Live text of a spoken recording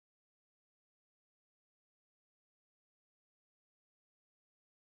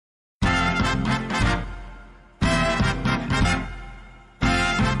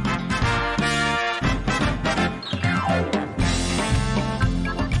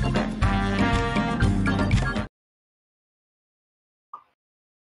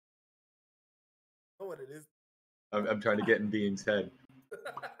what it is. I'm trying to get in Bean's head.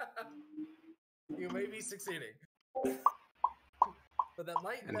 You may be succeeding. But that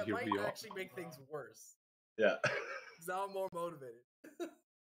might actually make things worse. Yeah. Because now I'm more motivated.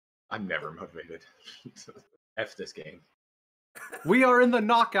 I'm never motivated. F this game. We are in the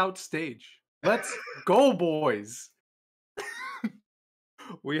knockout stage. Let's go, boys.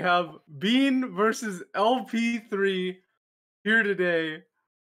 We have Bean versus LP3 here today.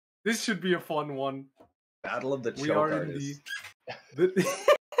 This should be a fun one. Battle of the choke artists. The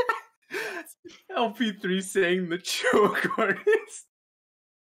LP3 saying the choke artist.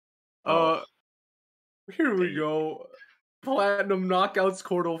 Here we go. Platinum Knockouts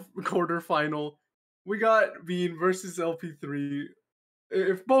quarterfinal. We got Bean versus LP3.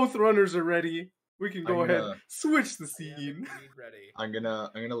 If both runners are ready, we can go ahead, switch the scene. Ready. I'm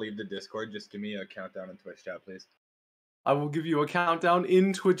gonna leave the Discord. Just give me a countdown in Twitch chat, please. I will give you a countdown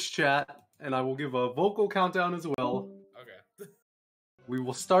in Twitch chat, and I will give a vocal countdown as well. Okay. We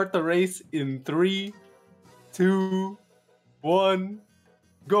will start the race in 3, 2, 1,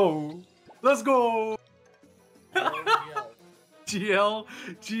 go! Let's go!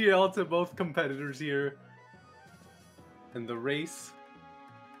 GL to both competitors here. And the race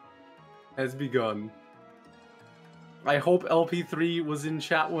has begun. I hope LP3 was in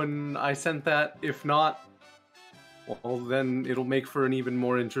chat when I sent that. If not, well, then it'll make for an even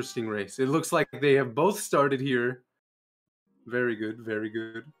more interesting race. It looks like they have both started here. Very good, very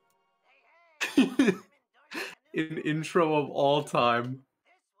good. An intro of all time.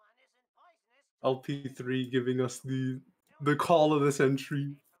 LP3 giving us the call of the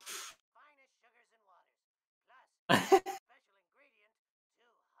century.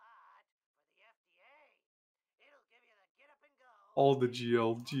 All the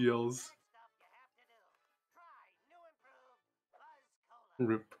GLs.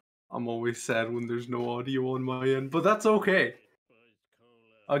 Rip. I'm always sad when there's no audio on my end, but that's okay.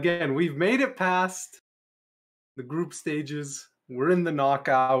 Again, we've made it past the group stages. We're in the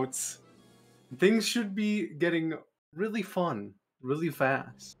knockouts. Things should be getting really fun, really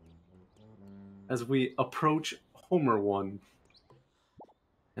fast as we approach Homer 1.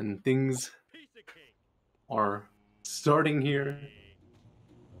 And things are starting here.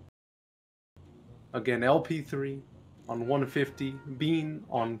 Again, LP3 on 150, Bean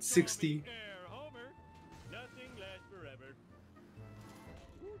on 60.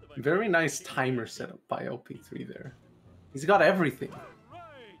 Very nice timer setup by LP3 there. He's got everything.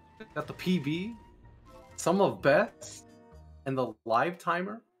 Got the PB, some of best, and the live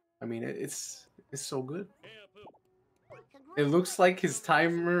timer. I mean, it's so good. It looks like his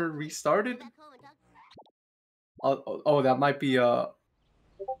timer restarted. Oh, that might be I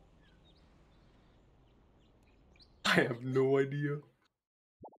have no idea.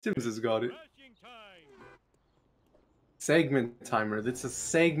 Sims has got it. Segment timer. That's a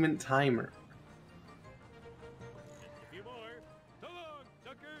segment timer.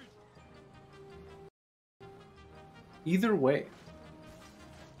 Either way,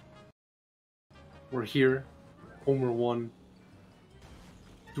 we're here. Homer 1.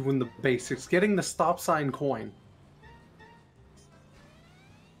 Doing the basics. Getting the stop sign coin.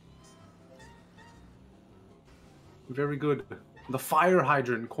 Very good. The fire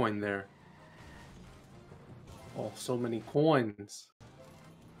hydrant coin there. Oh, so many coins.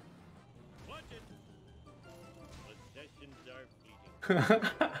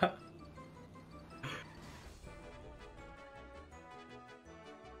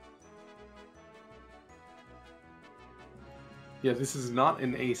 Yeah, this is not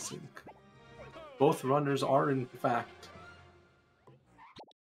an async. Both runners are, in fact,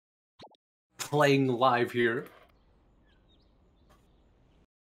 playing live here.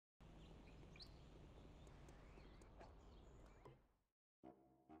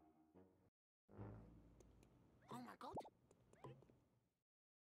 Oh my God.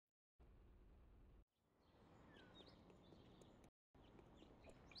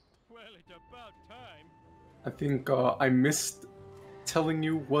 Well, it's about time. I think I missed telling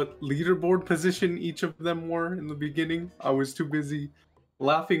you what leaderboard position each of them were in the beginning. I was too busy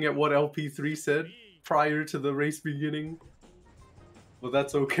laughing at what LP3 said prior to the race beginning. But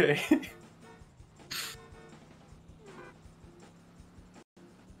that's okay.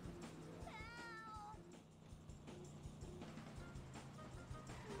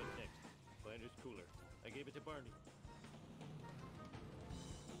 What's next? Blender's cooler. I gave it to Barney.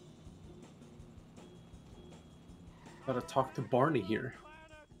 Gotta talk to Barney here.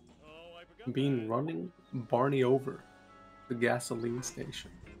 Oh, I forgot. Bean running Barney over the gasoline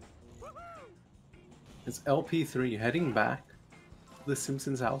station. It's LP3 heading back to the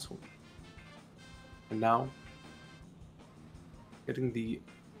Simpsons household. And now, getting the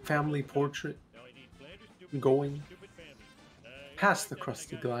family portrait going past the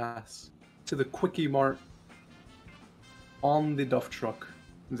crusty glass to the quickie mart. On the duff truck,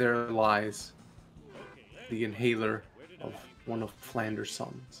 there lies the inhaler of one of Flanders'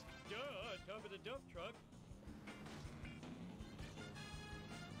 sons.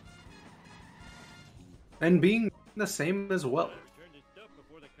 And being the same as well.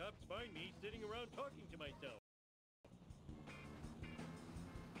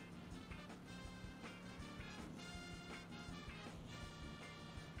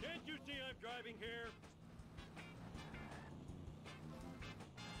 Can't you see I'm driving here?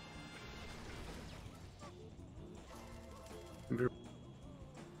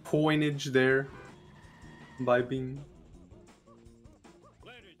 Coinage there by being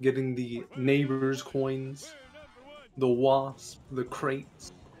getting the neighbors' coins, the wasp, the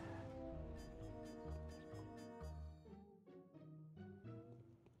crates.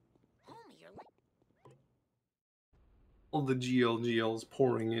 All the GLGLs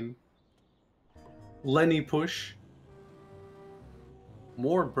pouring in. Lenny push.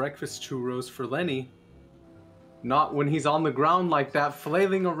 More breakfast churros for Lenny. Not when he's on the ground like that,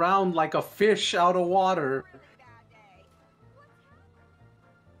 flailing around like a fish out of water.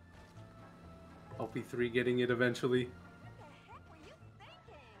 LP3 getting it eventually.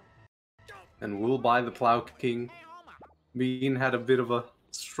 And we'll buy the Plow King. Bean had a bit of a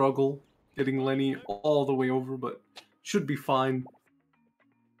struggle getting Lenny all the way over, but should be fine.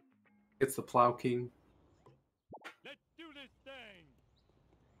 It's the Plow King. Let's do this thing.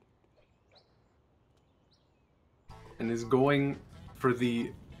 And is going for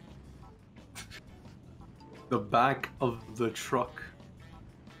the back of the truck.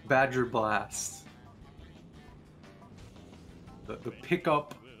 Badger Blast. The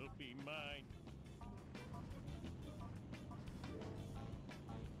pickup. Will be mine.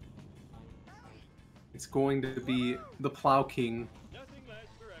 It's going to be the Plow King Nothing lasts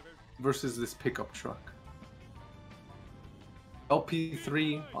forever. versus this pickup truck.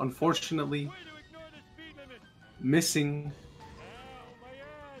 LP3, unfortunately, Way to ignore the speed limit. missing Ow, my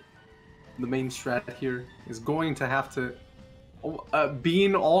ass. the main strat here, is going to have to...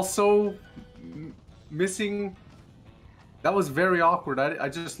 Bean also missing. That was very awkward. I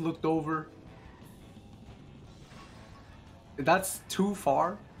just looked over. That's too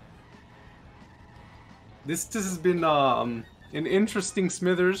far. This has been an interesting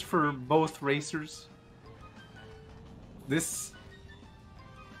Smithers for both racers. This...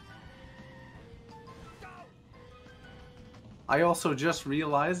 I also just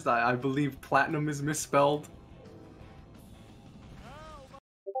realized I believe platinum is misspelled. Ow,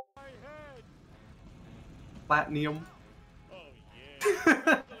 my head. Platinum. Oh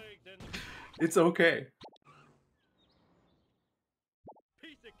yeah. Legs and It's okay.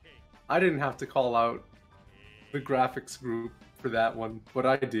 piece of cake. I didn't have to call out the graphics group for that one, but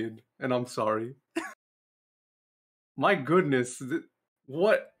I did, and I'm sorry. My goodness,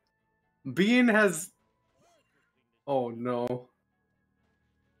 what? Bean has... Oh no.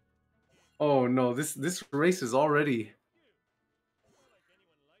 Oh no, this race is already...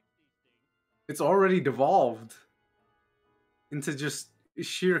 It's already devolved into just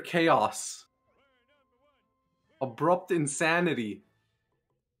sheer chaos. Abrupt insanity.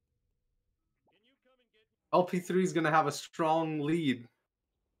 LP3 is going to have a strong lead.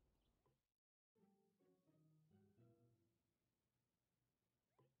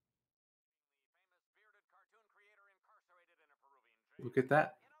 Look at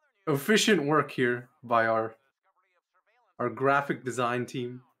that. Efficient work here by our graphic design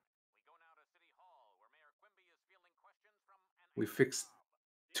team. We fixed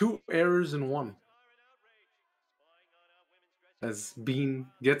 2 errors in 1. As Bean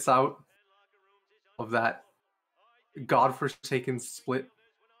gets out of that godforsaken split.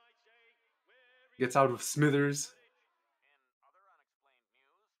 Gets out of Smithers.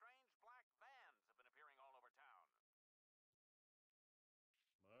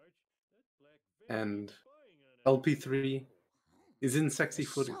 And LP3 is in sexy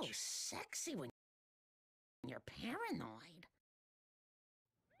footage. So sexy when you're paranoid.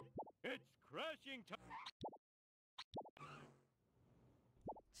 It's crashing time.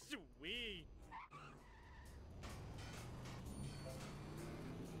 Sweet.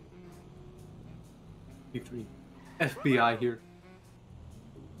 LP3. FBI here.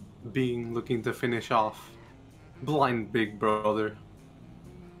 Being looking to finish off. Blind Big Brother.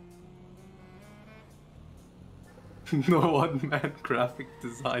 The one-man graphic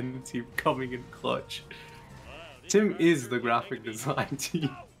design team coming in clutch. Tim is the graphic design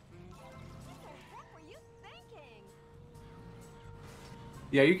team.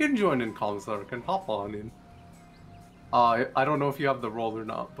 Yeah, you can join in comments, or can hop on in. I don't know if you have the role or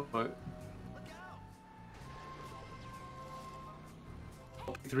not, but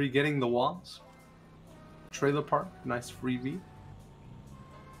LP3 getting the Wasp. Trailer Park, nice freebie.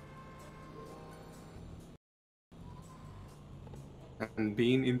 And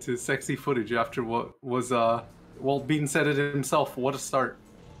Bean into sexy footage after what was well, Bean said it himself, what a start.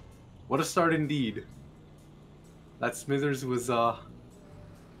 What a start indeed. That Smithers was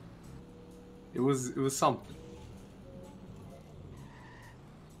it was something.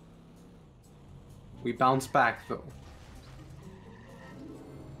 We bounced back though.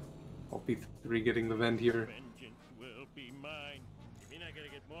 LP3 getting the vent here. Vengeance will be mine. You mean I gotta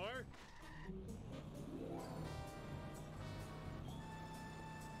get more?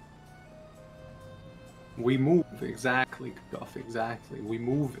 We move, exactly, Guff, exactly. We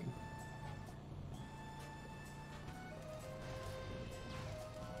moving.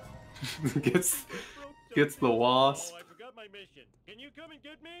 gets the Wasp. Oh, I forgot my mission. Can you come and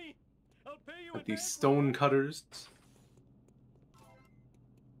get me? I'll pay you With a these bankroll. stone cutters.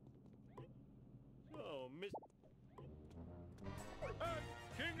 Oh, Miss.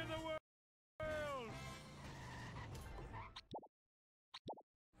 King of the world.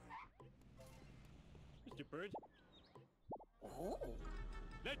 Mr. Burns, Oh.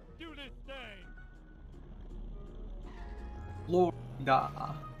 let's do this thing.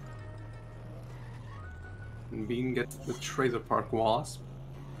 Florida. And Bean gets the Trailer Park Wasp.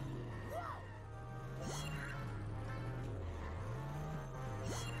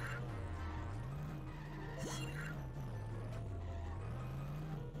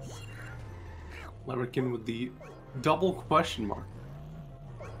 Larrikin with the double question mark.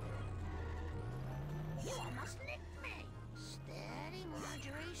 You almost nicked me. Steady,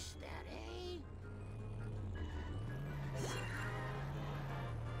 Marjorie, steady.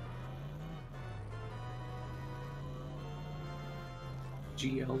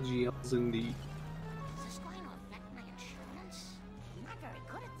 GL's indeed. Is this going to affect my insurance? I'm not very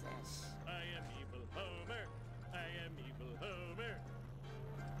good at this. I am evil Homer. I am evil Homer.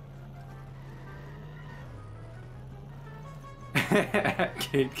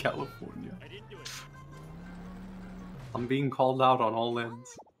 Kate, California. I didn't do it. I'm being called out on all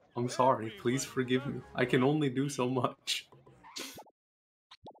ends. I'm sorry, please forgive me. I can only do so much.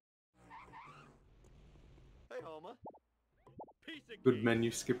 Hey, Homer. Piece of Good cake.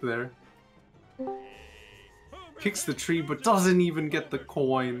 menu skip there. Homer, Kicks the let's tree do but this. doesn't even get the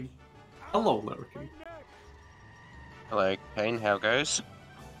coin. Hello, Larrikin. Right next. Hello, Kane. How goes?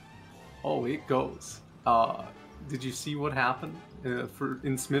 Oh, it goes. Did you see what happened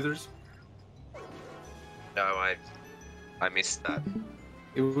in Smithers? No, I missed that.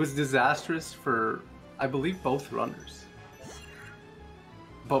 It was disastrous for, I believe, both runners.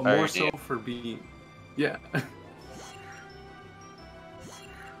 But more so dear. for Bean. Yeah.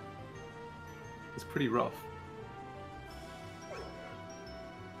 It's pretty rough.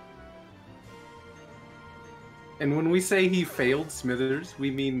 And when we say he failed Smithers, we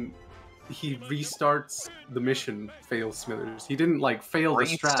mean he restarts the mission, fails Smithers. He didn't like fail the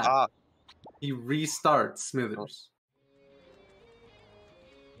strat. Restart. He restarts Smithers.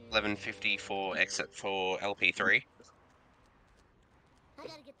 11:54 exit for LP3. I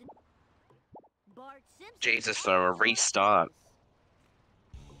gotta get the Bart Simpson. Jesus, so a restart.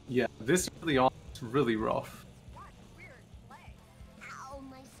 Yeah, this early on is really rough. Ow,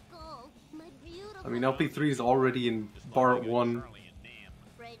 my skull. My beautiful. I mean, LP3 is already in Bart 1,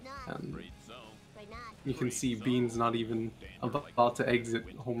 Afraid not. and Afraid not. you can see Bean's not even about to exit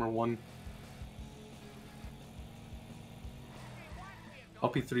Homer 1.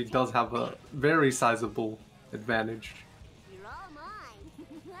 LP3 does have a very sizable advantage. You're all mine.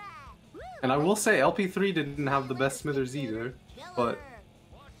 Woo, And I will say, LP3 didn't have the best Smithers either, but,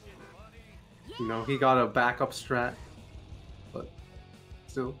 you know, he got a backup strat. But,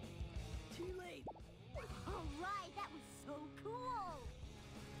 still. Too late. All right, that was so cool.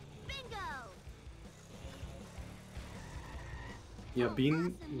 Bingo. Yeah,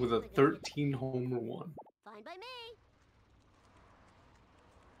 Bean with a 13 homer 1. Fine by me.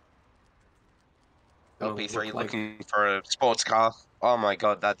 LP3 Look like- looking for a sports car. Oh my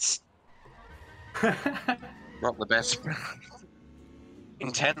god, that's not the best.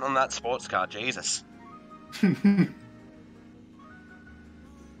 Intent on that sports car, Jesus. You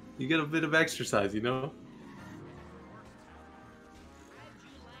get a bit of exercise, you know?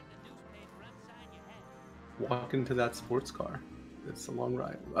 Walk into that sports car. It's a long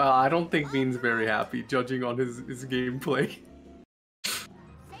ride. I don't think Bean's very happy, judging on his gameplay.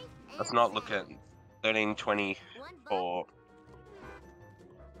 Let's not look at 13:20 for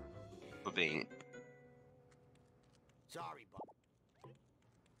for being Sorry, Bob.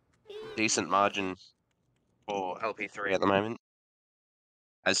 decent margin for LP3 at the moment.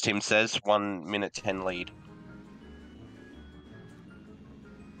 As Tim says, 1 minute 10 lead.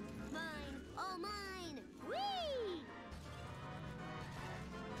 Mine, all mine. Whee!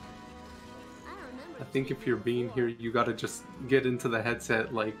 I don't remember. I think if you're being here, you gotta just get into the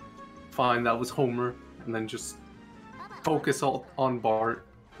headset, like, fine, that was Homer, and then just focus all on Bart.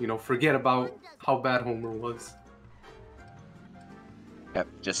 You know, forget about how bad Homer was. Yep,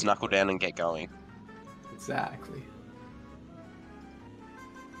 just knuckle down and get going. Exactly.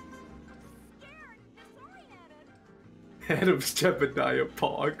 Head of Jebediah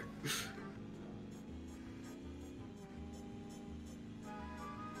Pog.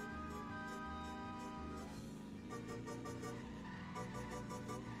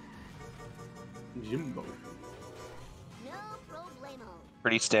 Jimbo. No problemo.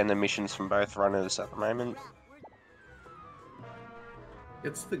 Pretty standard missions from both runners at the moment.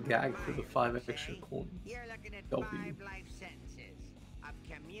 It's the gag for the 5 extra coins. You're looking at W. 5 life sentences of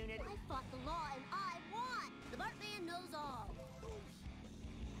community. I fought the law and I won. The Bartman knows all.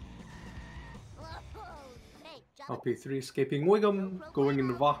 Whoa. Hey, Jabba. LP3 escaping Wiggum, going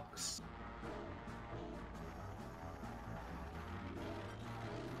into Vox.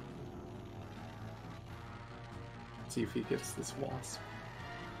 See if he gets this wasp.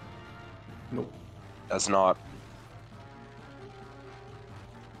 Nope. Does not.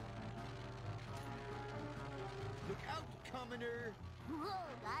 Look out, commoner! Whoa,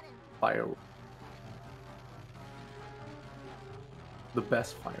 got him. Fireworks. The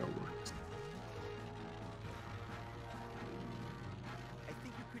best fireworks. I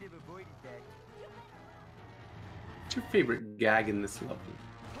think you could have avoided that. What's your favorite gag in this level?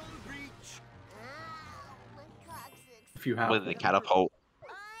 Hull breach! Ow, my coccyx. If you have With the one. catapult.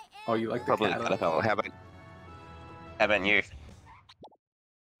 Oh, you like the Probably the catapult? catapult. How about you?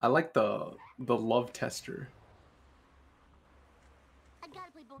 I like the love tester. I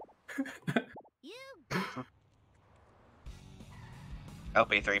gotta play both. You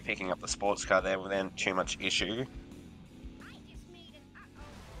LP3 picking up the sports car there without too much issue. I just made it. My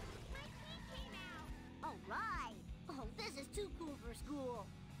key came out. All right. Oh, this is too cool for school.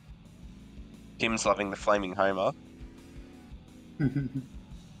 Tim's loving the flaming Homer.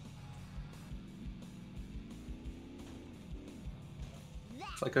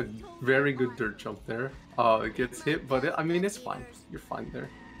 It's like a very good dirt jump there. It gets hit, but I mean, it's fine. You're fine there.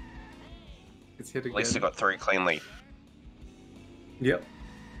 It's hit again. At least it got through cleanly. Yep.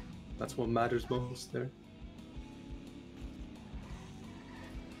 That's what matters most there.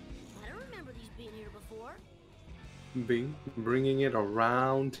 I don't remember these being here before. Bing, bringing it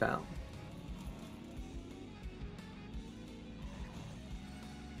around town.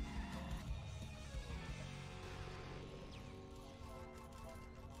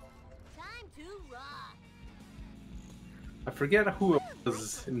 Time to rock. I forget who it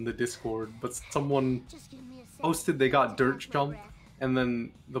was in the Discord, but someone Just give me a sec. posted they got dirt Catch my jump, breath. and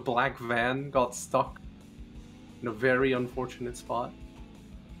then the black van got stuck in a very unfortunate spot.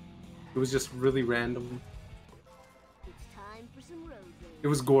 It was just really random. It's time for some road rage. It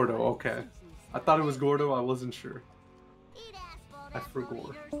was Gordo, okay. I thought it was Gordo, I wasn't sure. Eat asphalt, I asshole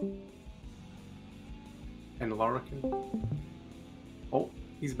forgot. eaters. And Larkin. Oh,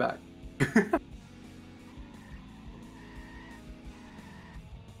 he's back.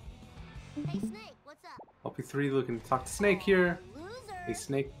 Hey Snake, what's up? LP3 looking to talk to Snake here. Loser. Hey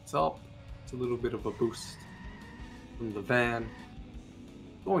Snake, what's up? It's a little bit of a boost from the van.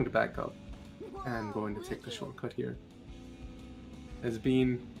 Going to back up and going to take the shortcut here. Has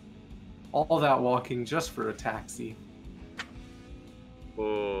been all that walking just for a taxi.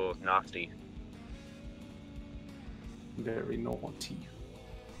 Oh, nasty. Very naughty.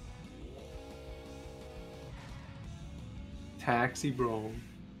 Taxi bro.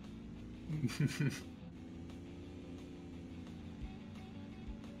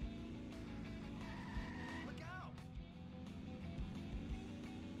 Look out!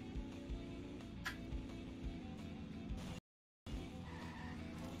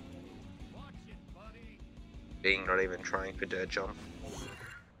 Watch it, buddy! Being not even trying for dirt jump.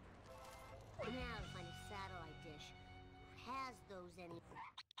 Now to find a satellite dish. Has those any?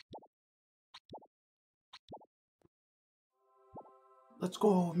 Let's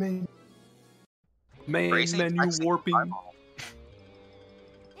go, man. Main Crazy menu taxi warping. eyeball.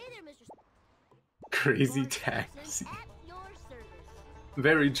 Hey there, Mr. Crazy Sports taxi. At your service.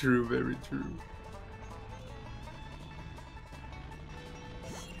 Very true, very true.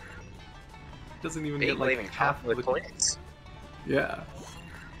 Doesn't even Being get like leaving half of the the points. Yeah.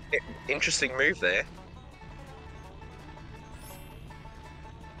 Interesting move there.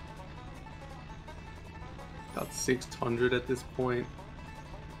 Got 600 at this point.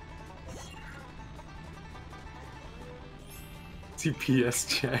 TPS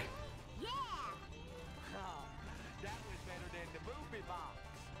check. Yeah. Oh, that was better than the movie box.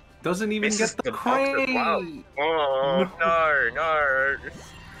 Doesn't even Misses get the box as well. crane. Oh no.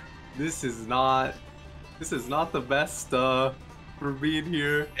 This is not the best for being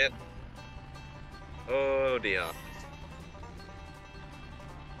here. Oh dear.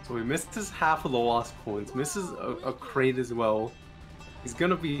 So he misses half of the lost coins, misses a crate as well. He's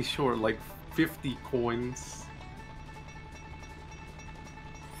gonna be short like 50 coins.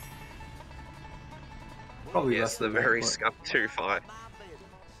 Probably Yes, less the than that, very but- scuffed 2-5. My business.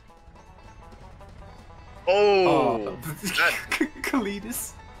 Oh, that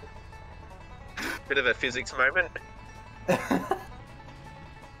Kalidas. bit of a physics moment.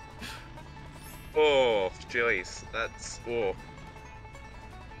 Oh, jeez, that's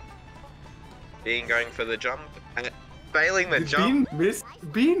Being going for the jump and failing the jump.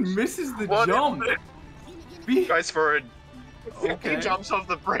 Bean misses the What? jump. Bean, Goes for a. Okay. He jumps off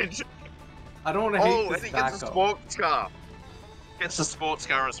the bridge. I don't want to hate Oh, and this he gets a backup. sports car. Gets a sports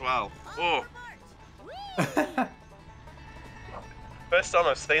car as well. Oh, first time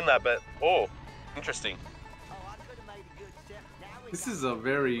I've seen that, but interesting. Oh, I could have made a good step. Now we This got is a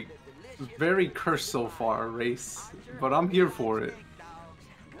very, delicious very cursed so far race, but I'm here for it. steak dogs,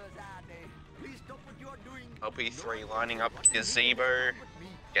 'cause I do. Please stop what you're doing. LP3 lining up gazebo,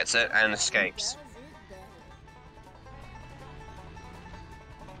 gets it and escapes.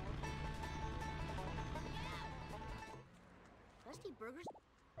 Rusty burgers?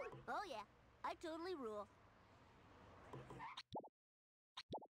 Oh yeah, I totally rule.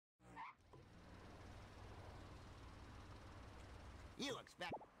 You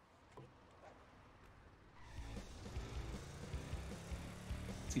expect.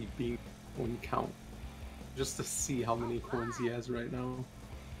 See Bean coin count, just to see how many coins he has right now.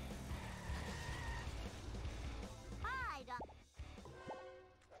 Hi, Doc.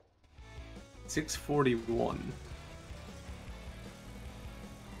 641.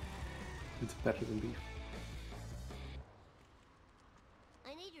 It's better than beef.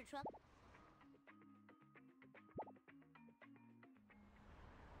 I need your truck.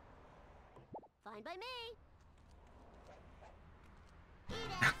 Fine by me.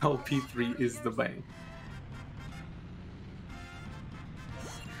 LP3 is the bang.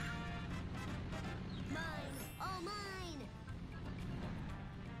 Mine, all mine.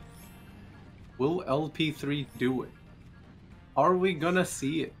 Will LP3 do it? Are we gonna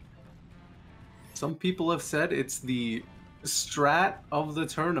see it? Some people have said it's the strat of the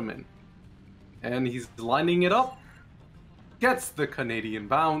tournament. And he's lining it up. Gets the Canadian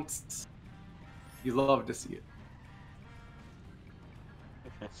bounce. You love to see it.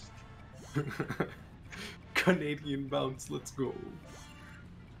 Canadian bounce, let's go.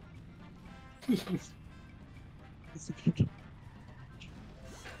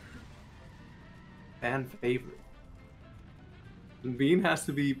 Fan favorite. And Bean has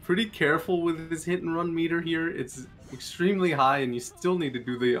to be pretty careful with his hit and run meter here. It's extremely high and you still need to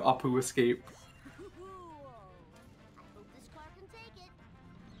do the Apu escape. I hope this car can take it.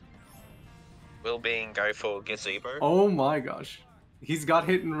 Will Being go for gazebo? Oh my gosh. He's got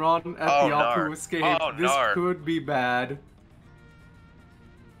hit and run at Oh, the Apu no. escape. Oh, This no. could be bad.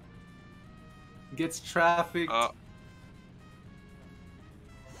 Gets trafficked.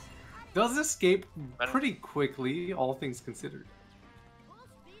 Does escape pretty quickly, all things considered. Full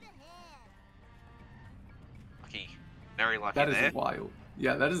speed ahead. Lucky. Very lucky That there. is wild.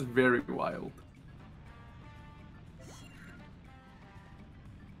 Yeah, that is very wild.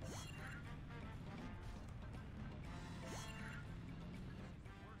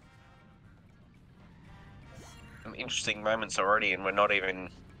 Some interesting moments already, and we're not even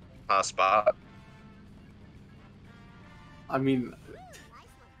past Bart. I mean, Nice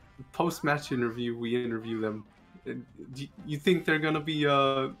one. post-match interview, we interview them. Do you think they're gonna be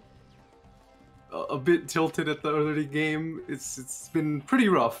a bit tilted at the early game? It's been pretty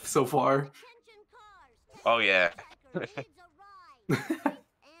rough so far. Attention cars. Oh, yeah. Tracker needs a ride. Safe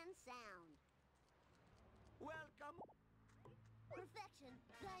and sound. Welcome. Perfection.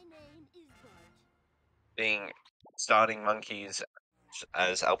 Thy name is Bart. Being starting monkeys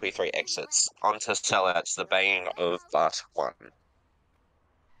as LP3 exits onto sellouts, the baying of Bart 1.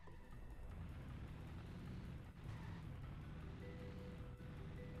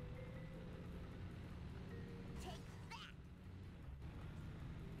 Take that.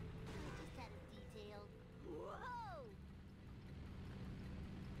 I just had a detailed. Whoa.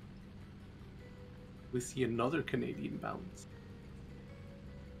 We see another Canadian bounce.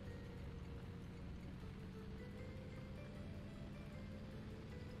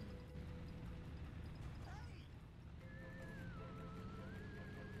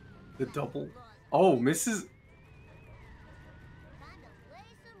 The double. Oh, misses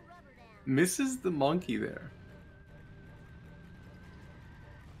the monkey there.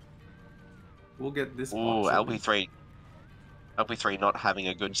 We'll get this Ooh, box at least. LP3 not having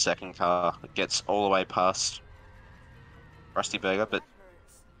a good second car. It gets all the way past Rusty Burger, but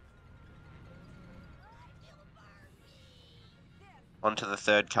onto the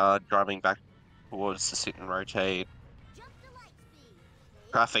third car, driving back towards the sit and rotate.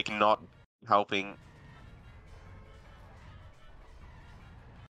 Traffic not helping.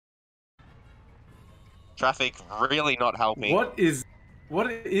 Traffic really not helping. What is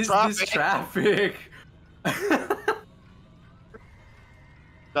this traffic?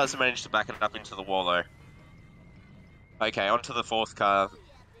 Doesn't manage to back it up into the wall though. Okay, onto the fourth car.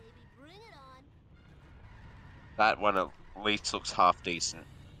 That one at least looks half decent.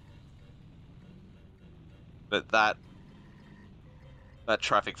 But that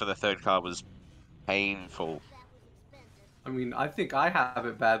traffic for the third car was painful. I mean, I think I have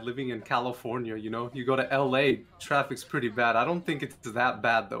it bad living in California, you know? You go to LA, traffic's pretty bad. I don't think it's that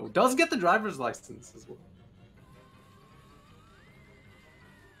bad though. Does get the driver's license as well.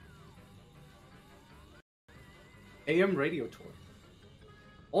 AM radio tour.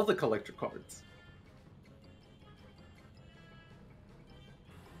 All the collector cards.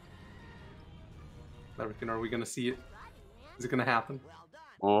 I reckon, are we gonna see it? Is it gonna happen?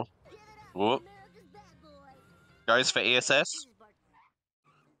 Oh. Oh. Goes for ESS.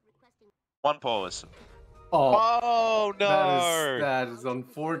 One pause. Oh no! That is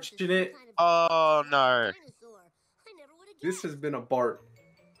unfortunate. Oh no! This has been a Bart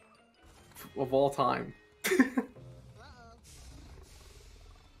of all time.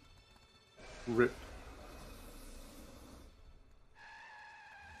 Rip.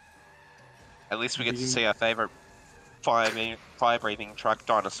 At least we get to see our favorite fire-breathing truck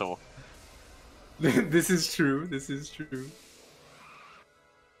dinosaur. This is true. This is true.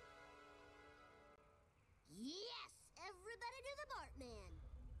 Yes, everybody do the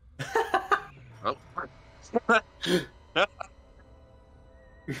Bartman. Oh.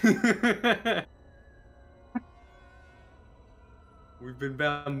 We've been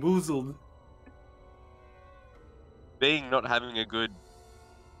bamboozled. Being not having a good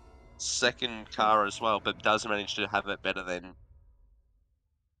second car as well, but does manage to have it better than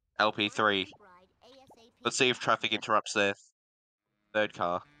LP3. Let's see if traffic interrupts their third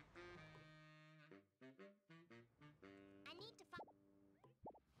car.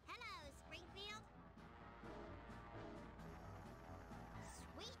 Hello, Springfield.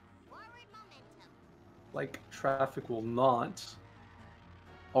 Sweet forward momentum. Like, traffic will not.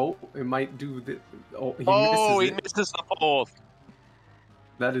 Oh, it might do the. Oh, He misses the fourth.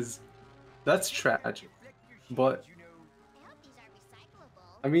 That's tragic. But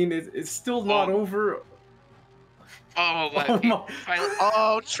I mean, it's still not over.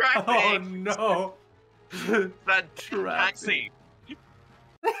 Oh, traffic! Oh no! That taxi.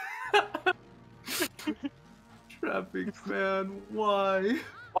 Traffic, man, why?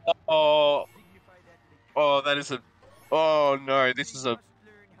 Oh, that is a. Oh no, this is a.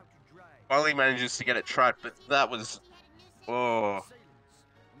 Finally manages to get it tracked, but that was. Oh.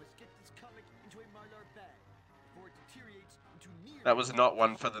 That was not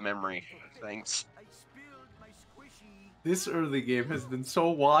one for the memory. Thanks. This early game has been so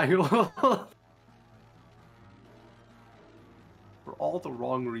wild. For all the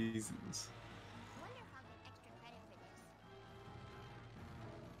wrong reasons.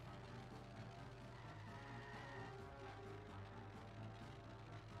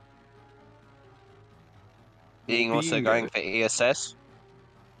 Being also going for ESS.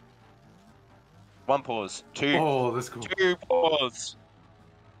 One pause. Two. Oh, let's go. Two pause.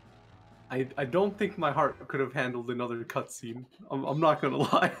 I don't think my heart could have handled another cutscene. I'm not gonna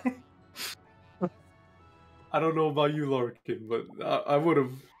lie. I don't know about you, Larkin, but I would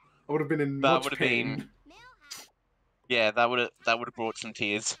have been in much pain. Yeah, that would have brought some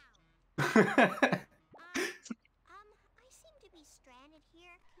tears. I seem to be stranded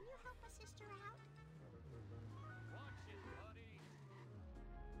here. Can you help a sister out?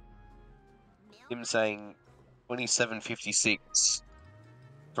 Him saying 27:56,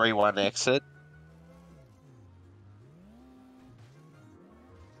 3-1 exit.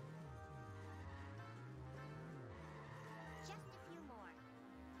 Just a few more.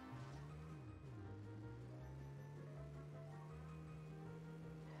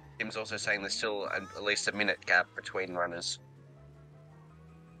 Tim's also saying there's still at least a minute gap between runners.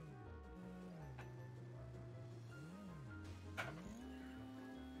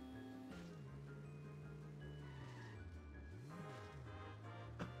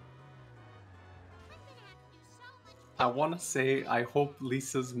 I want to say I hope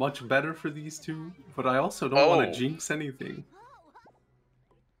Lisa's much better for these two, but I also don't want Oh. to jinx anything.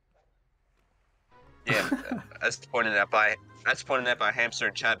 Yeah, as pointed out by Hamster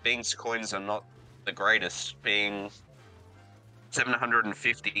in chat, Bing's coins are not the greatest, being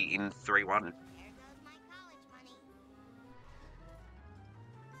 750 in 3-1. There goes my college money.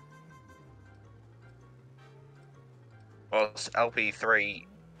 Whilst LP3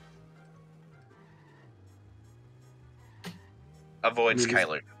 avoids I mean,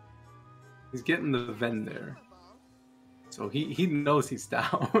 Kalu. He's getting the Ven there, so he knows he's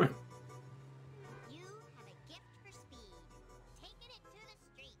down. You have a gift for speed. Taking it to the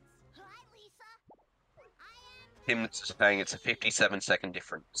streets. Hi, Lisa. I am. Tim's saying it's a 57-second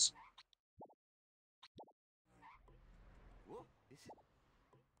difference. Whoa, I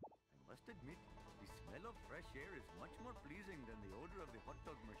must admit, the smell of fresh air is much more pleasing than the odor of the hot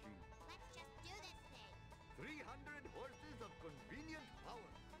dog machine. Let's just do this thing. 300 horses of convenient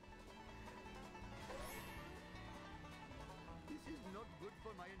power. This is not good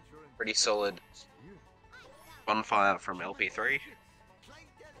for my insurance. Pretty solid bonfire from LP3.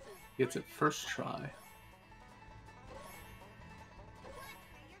 Gets it first try.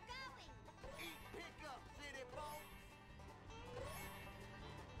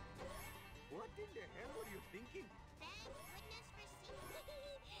 What in the hell were you thinking? Thank goodness for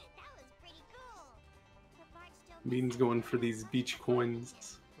seeing. That was pretty cool. The part's still Bean's going for these beach coins.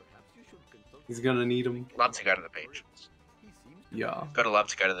 Perhaps you should consult. He's gonna need them. Love to go to the beach. He seems to Yeah. Gotta love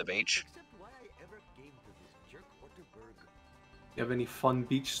to go to the beach. except why I ever came to this jerk Waterberg. You have any fun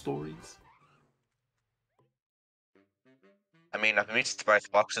beach stories? I mean, I've missed both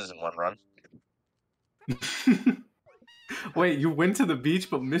boxes in one run. Wait, you went to the beach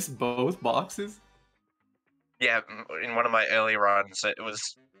but missed both boxes? Yeah, in one of my early runs, it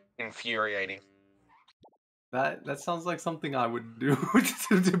was infuriating. That sounds like something I would do,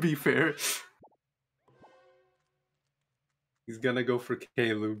 to be fair. He's gonna go for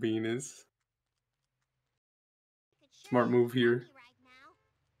Kalu, Bean is. Smart move here.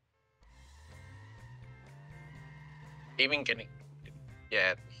 Even getting...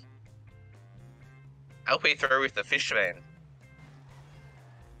 Yeah. LP3 with the fish van.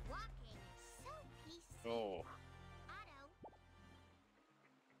 Walking is so peaceful. Oh. Otto.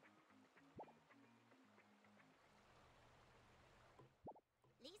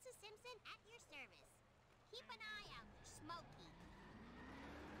 Lisa Simpson at your service. Keep an eye out for Smokey.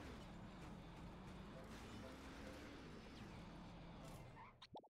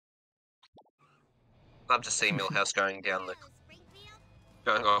 Love to see Millhouse going down the... Hello, Springfield.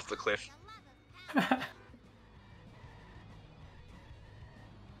 going off the cliff. The love of power.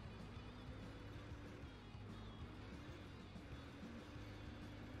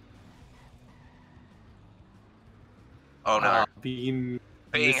 Oh no. Bean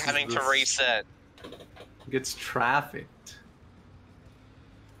Being misses having to this. reset. Gets trafficked.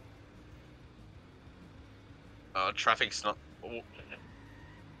 Oh, traffic's not... Ooh.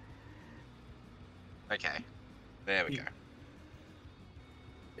 Okay. There we go.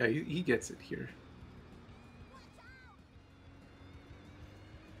 Yeah, he gets it here.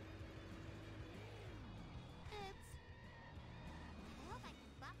 Oops. I hope I can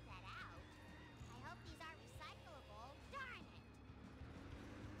buff that out. I hope these are recyclable. Darn it.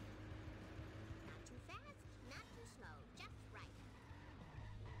 Not too fast, not too slow. Just right.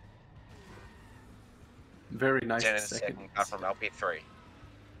 Very nice 10 second. second cut from LP3.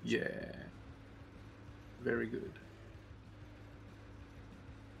 Yeah. Very good.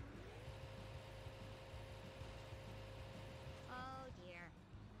 Oh dear.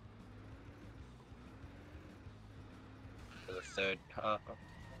 For the third car.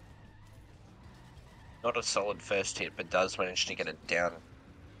 Not a solid first hit, but does manage to get it down.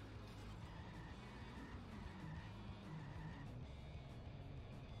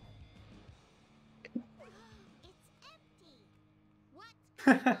 It's empty. What's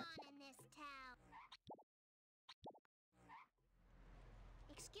going on in this town?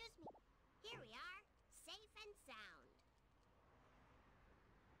 Excuse me. Here we are, safe and sound.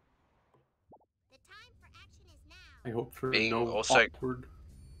 The time for action is now. I hope for Being no also- awkward.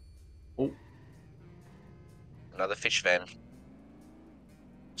 Oh, Another fish van.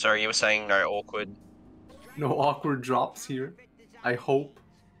 Sorry, you were saying no awkward. no awkward drops here. I hope.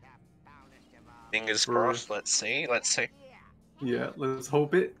 Fingers For- crossed. Let's see. Let's see. Yeah, let's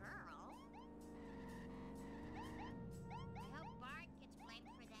hope it. Girl,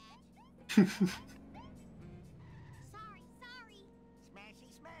 Sorry. Smashy,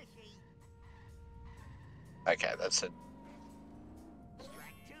 smashy. Okay, that's it.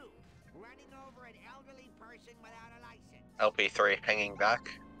 Strike 2. Running over an elderly person without a license. LP3 hanging back.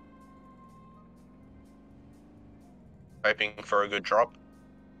 Hoping for a good drop.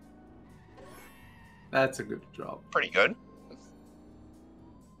 That's a good drop. Pretty good.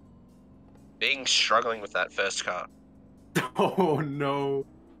 Being struggling with that first car. Oh no.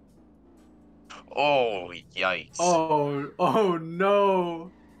 Oh, yikes. Oh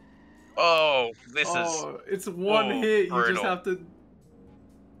no. Oh, this is... Oh, it's one hit. You just brutal. have to.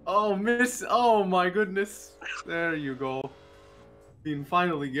 Oh, miss. Oh my goodness. There you go. Dean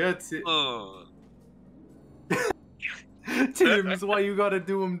finally gets it. Ugh. Tim's, why you gotta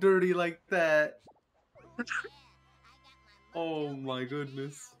do him dirty like that? Oh my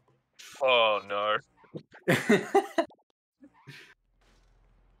goodness. Oh, no.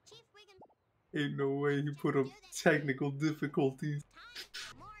 Ain't no way he put up technical difficulties.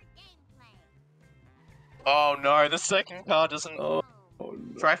 Oh, no, the second car doesn't... Oh, no.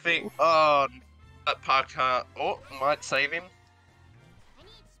 Traffic... Oh, that parked car... Oh, might save him.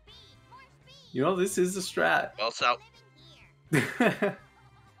 You know, this is a strat. Well, so...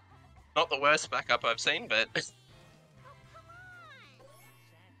 Not the worst backup I've seen, but...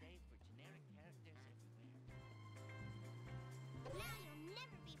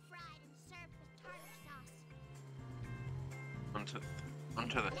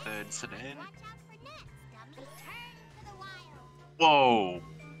 Onto the third sedan. Whoa!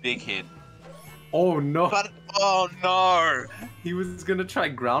 Big hit. Oh no. But... Oh, no! He was gonna try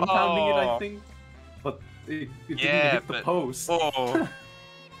ground pounding it, I think. But it didn't hit the post. Oh.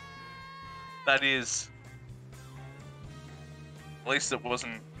 That is... At least it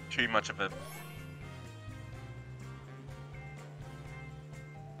wasn't too much of a...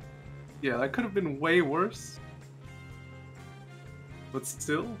 Yeah, that could have been way worse. But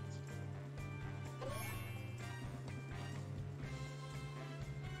still.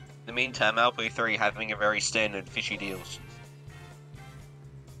 In the meantime, LP3 having a very standard fishy deals.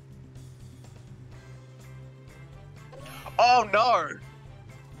 Oh no!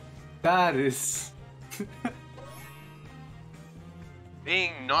 That is.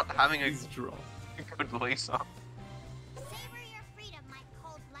 Being not having a He's drawn. good Lisa. Savor your freedom, my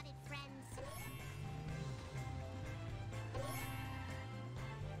cold-blooded friends.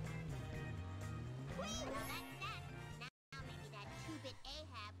 Now that's that. Now maybe that two-bit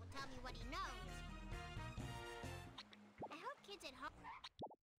Ahab will tell me what he knows. I hope kids at home.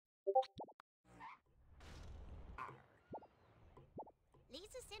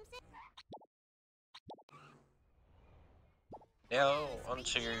 Lisa Simpson. Now, on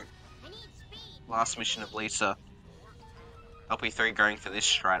to I need speed. last mission of Lisa. LP3 going for this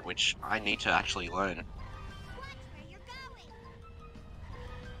strat, which I need to actually learn. Watch where you're going.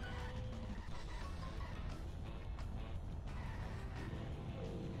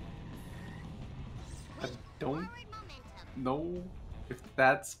 I don't Forward momentum. know if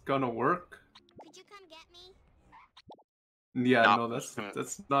that's gonna work. Could you come get me? Yeah, No. no,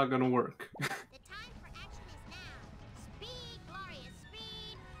 that's not gonna work. The time for action is now. Speed, glorious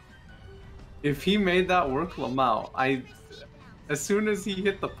speed. If he made that work, Lamau, Your seatbelt. as soon as he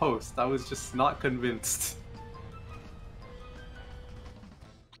hit the post, I was just not convinced.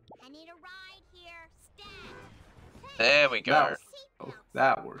 I need a ride here. Stand. There we go. That, oh, Seatbelts.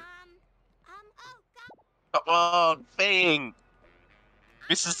 that worked. Oh, go. Come on, Bing!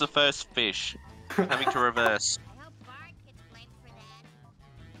 This is the first fish. Having to reverse. I hope Bart gets blamed for that.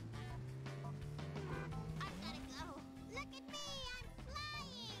 I've gotta go. Look at me, I'm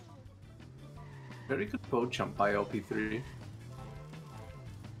flying. Very good boat jump by LP3.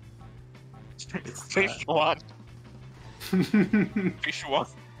 Fish one. Fish one.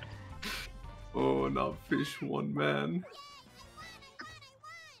 Oh, not fish one, man. I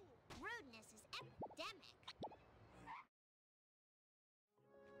won! Rudeness is epidemic.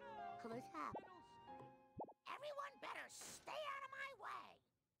 Who's up? Everyone better stay out of my way.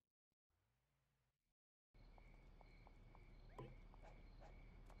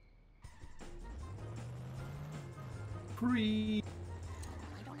 Free.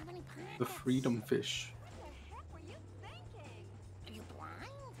 I don't have any pockets. The freedom fish. What the heck were you thinking? Are you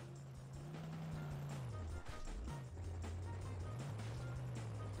blind?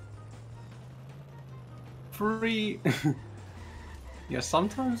 Free. Yeah,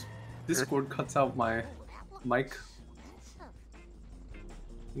 sometimes Discord cuts out my Oh, that looks mic. expensive.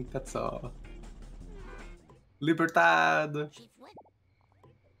 I think that's Libertad. Chief Whip.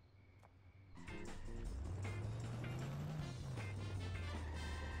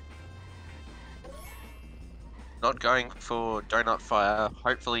 Not going for donut fire.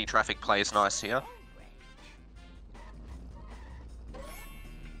 Hopefully traffic plays nice here. No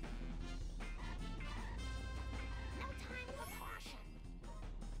time for caution.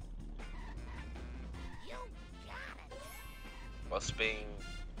 You got it. What's being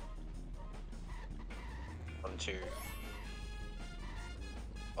onto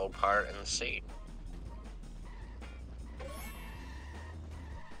old pirate in the sea.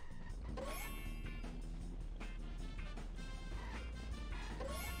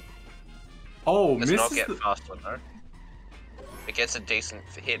 Oh, Does misses not get the... fast one though. It gets a decent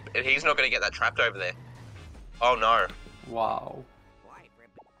hit. He's not going to get that trapped over there. Oh no. Wow.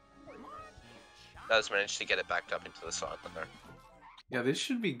 Does manage to get it backed up into the side though. Yeah, this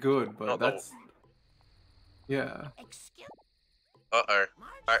should be good, but Not that's... Yeah. Uh-oh.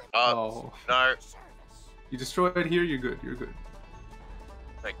 Oh. No. You destroy it here, you're good, you're good.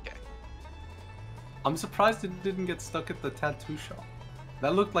 Okay. I'm surprised it didn't get stuck at the tattoo shop.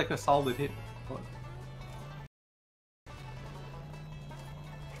 That looked like a solid hit. But...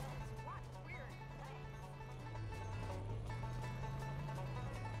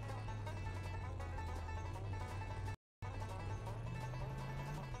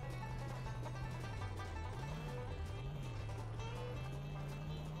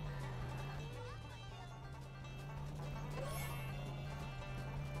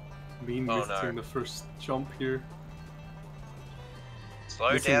 Bean Oh, missing no. the first jump here.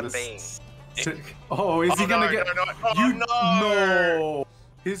 Slow Missing down, the Bean. Oh, is he gonna no, get... no, no. Oh, No!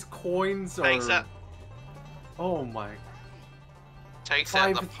 His coins are... Takes that. Oh my... Takes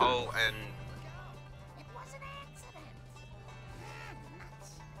out the 5-3. pole and... It was an accident.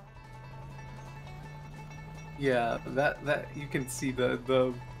 Nuts. Yeah, that you can see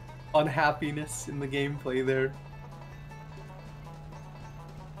the unhappiness in the gameplay there.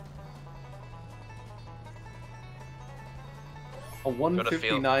 A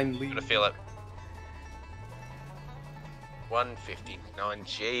 159 lead. Gotta feel it. 159,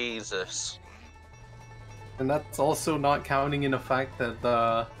 Jesus. And that's also not counting in the fact that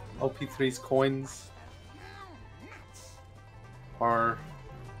the LP3's coins are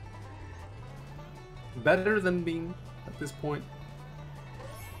better than Bean at this point.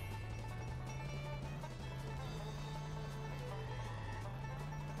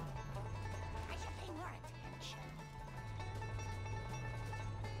 I should pay more attention.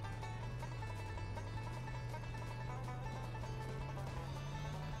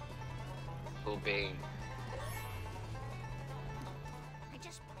 Will be... I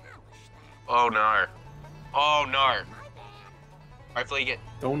just polished that. Oh no. Oh no. My bad. Hopefully you get...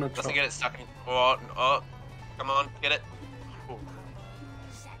 Donut Doesn't shop. get it stuck in... Oh. Come on, get it. Ooh.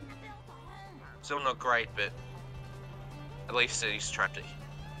 Setting the bill for Homer. Still not great, but... At least he's trapped it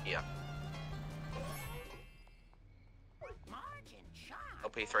here. Margin shot.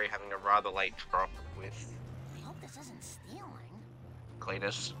 LP3 having a rather late drop with I hope this isn't stealing.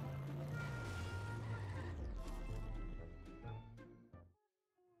 Cletus.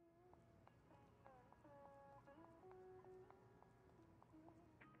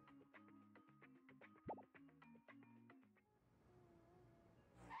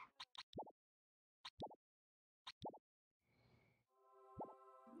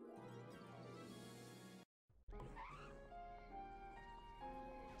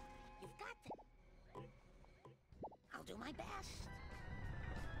 You've got to. I'll do my best.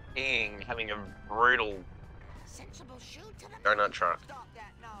 King having a brutal Sensible shoe to the donut truck. Stop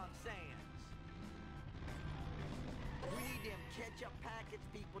that nonsense. We need them ketchup packets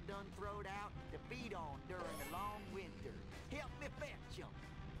people done throwed out to feed on during the long winter. Help me fetch them.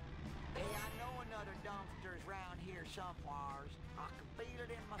 Hey, I know another dumpster's round here somewheres. I can feel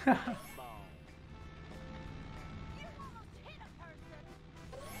it in my backbone. You almost hit a person.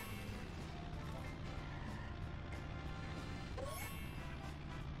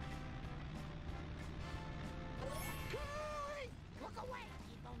 Hey! Look away,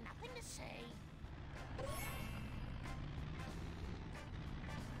 people. Nothing to say.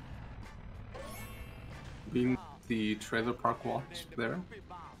 Being the trailer park watch there.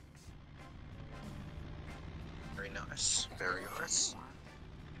 Very nice. Very nice.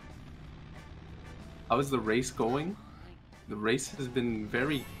 How is the race going? The race has been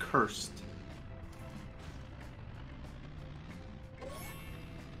very cursed.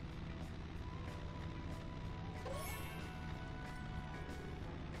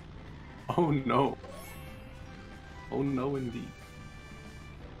 Oh no. Oh no indeed.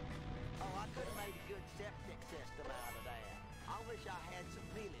 Oh, I could have made a good septic system out of that. I wish I had some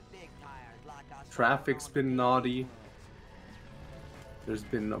really big tires like I saw Traffic's on been naughty. There's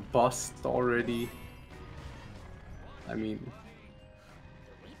been a bust already. I mean,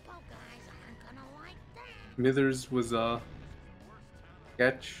 The repo guys aren't gonna like that. Smithers was a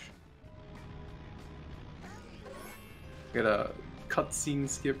sketch. Get a cutscene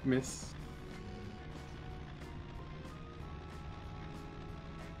skip miss.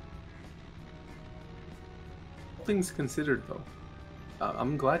 All things considered, though,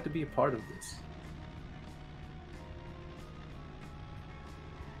 I'm glad to be a part of this.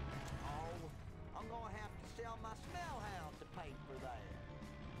 Oh, I'm gonna have to sell my smell hound to pay for that.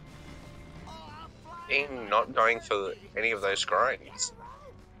 Oh, I'm flying. Not going for any of those grinds.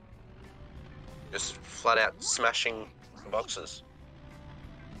 Just flat out smashing the boxes.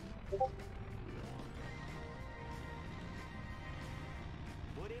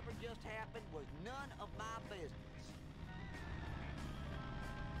 Whatever just happened was none of my business.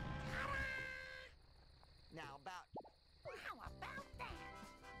 Now about How about that?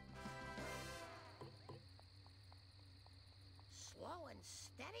 Slow and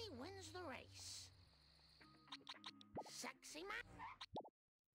steady wins the race. Sexy man.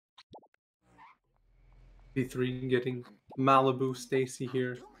 P3 getting Malibu Stacy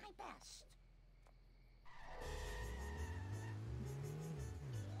here. Do my best.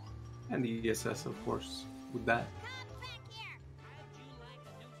 And the ESS, of course, with that. Come back here. How'd you like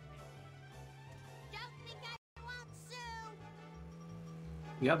a newspaper? Don't think I won't sue.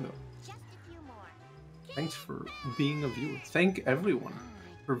 Yeah, though. Just a few more. Thanks for being a viewer. Thank everyone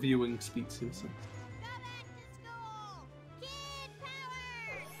for viewing Speed Simpsons. Go back to school. Kid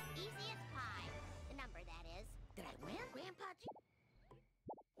power. Easy as pie. The number, that is. Did I win, Grandpa?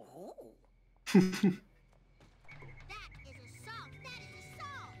 Oh. That is assault. That is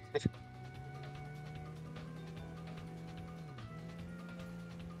assault.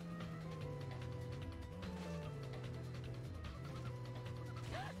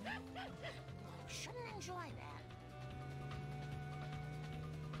 Shouldn't enjoy that.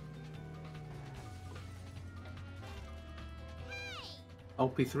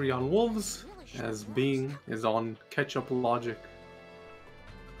 LP3 on Wolves, as Being is on catch-up logic.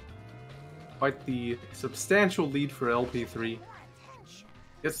 Quite the substantial lead for LP3.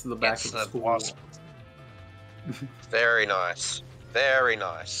 Gets to the back of the school wall. Very nice. Very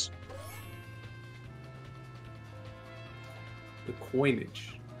nice. The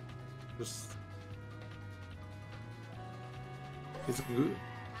coinage just is good. Time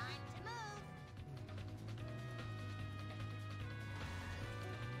to move.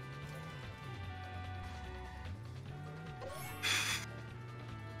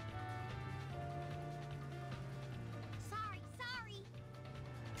 Sorry.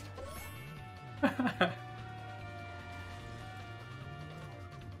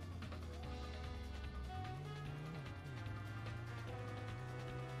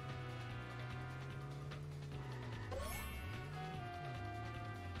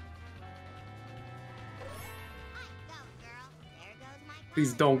 Go, girl. There goes my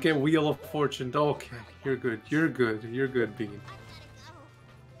Please don't get Wheel of Fortune. Okay, you're good. You're good. You're good, Bean. I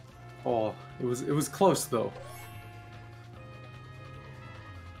gotta go. Oh, it was close though.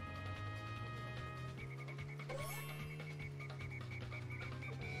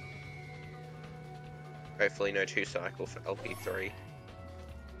 Hopefully no 2-cycle for LP3.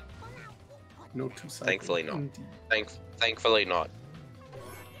 No two cycles. Thankfully not. Indeed. Thankfully not.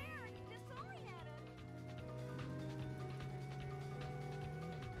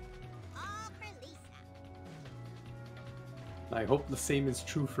 All for Lisa. I hope the same is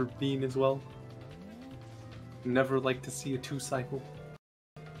true for Bean as well. Never like to see a 2-cycle.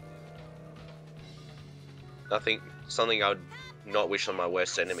 Something I would not wish on my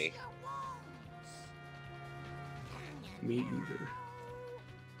worst enemy. Me either.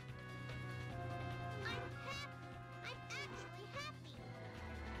 I'm actually happy.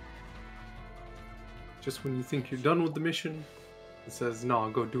 Just when you think you're done with the mission, it says, "No,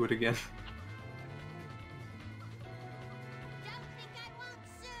 go do it again." Don't think I won't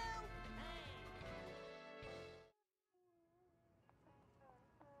sue.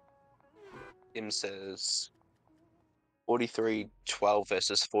 Tim says 43-12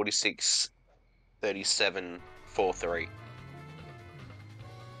 versus 46-37-4-3. Now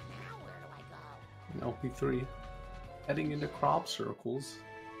where do I go? And LP3 heading into crop circles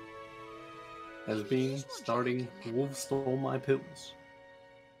as being starting Wolves Stole My Pills.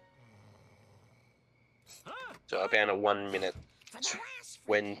 So up down a 1 minute For the last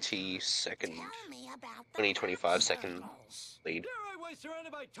 20 second, tell me about the 25 second circles. lead. There I always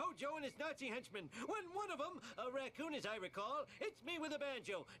surrounded by Tojo and his Nazi henchmen. When one of them, a raccoon as I recall, hits me with a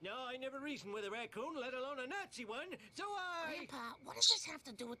banjo. Now, I never reasoned with a raccoon, let alone a Nazi one, so I... Grandpa, what does this have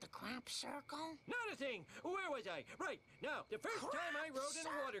to do with the crop circle? Not a thing. Where was I? Right. Now, the first time I rode in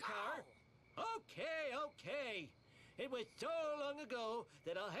a water car... Okay. It was so long ago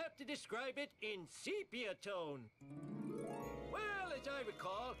that I'll have to describe it in sepia tone. Well, as I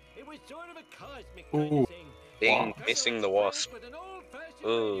recall, it was sort of a cosmic kind of thing. Bing missing the wasp. With an old-fashioned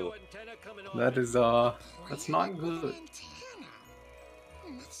Ooh. radio antenna coming on. That is, that's not good.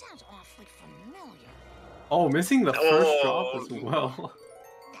 That sounds awfully familiar. Oh, missing the first drop as well.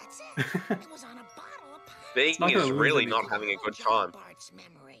 That's it. It was on a bottle of pine. Bing not gonna is lose really anything. not having a good time. Bart's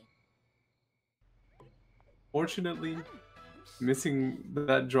memory. Fortunately, missing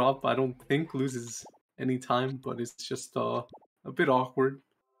that drop, I don't think loses any time, but it's just a bit awkward.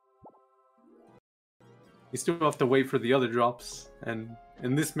 You still have to wait for the other drops, and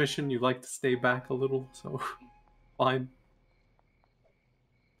in this mission you like to stay back a little, so fine.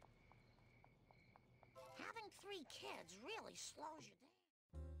 Having 3 kids really slows you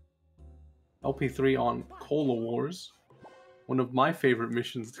down. LP3 on Cola Wars, one of my favorite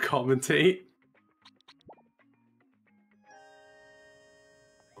missions to commentate.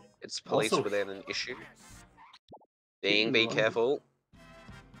 It's police Also- without an issue. Bing, be careful.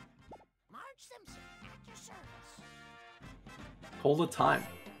 Marge Simpson, at your service. Cola time.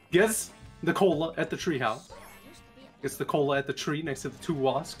 Gets the cola at the treehouse. There used to be a Gets the cola at the tree next to the 2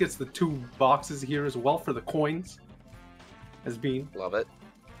 wasps. Gets the 2 boxes here as well for the coins. As Bean. Love it.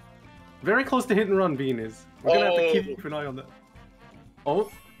 Very close to hit and run, Bean is. We're gonna have to Oh. keep an eye on that.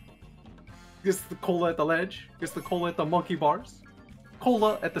 Oh. Gets the cola at the ledge. Gets the cola at the monkey bars.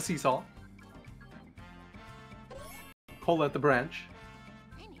 Cola at the seesaw. Cola at the branch.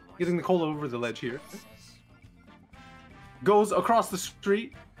 Getting the cola over the ledge here. Goes across the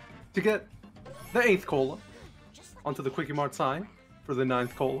street to get the 8th cola. Onto the Quickie Mart sign for the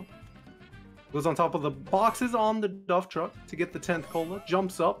 9th cola. Goes on top of the boxes on the Duff truck to get the 10th cola.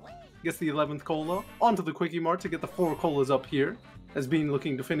 Jumps up. Gets the 11th cola. Onto the Quickie Mart to get the 4 colas up here. As Bean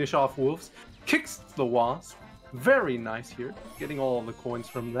looking to finish off Wolves. Kicks the wasp. Very nice here. Getting all the coins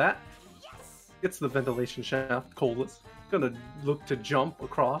from that. Gets the ventilation shaft colas. Gonna look to jump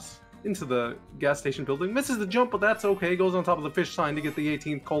across into the gas station building. Misses the jump, but that's okay. Goes on top of the fish sign to get the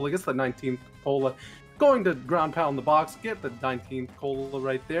 18th cola. Gets the 19th cola. Going to ground pound the box. Get the 19th cola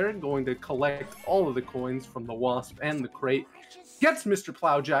right there. Going to collect all of the coins from the wasp and the crate. Gets Mr.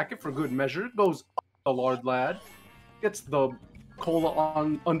 Plowjacket for good measure. Goes up the Lard Lad. Gets the cola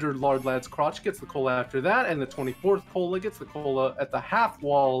on under Lard Lad's crotch. Gets the cola after that. And the 24th cola. Gets the cola at the half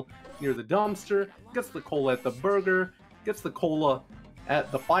wall near the dumpster. Gets the cola at the burger. Gets the cola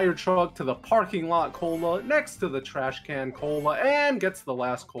at the fire truck to the parking lot cola. Next to the trash can cola. And gets the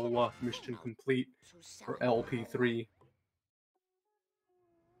last cola. Mission complete for LP3.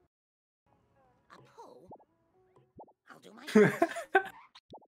 I'll do my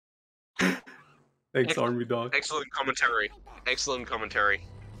Thanks, Army Dog. Excellent commentary. Excellent commentary.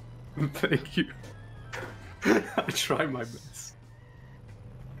 Thank you. I try my best.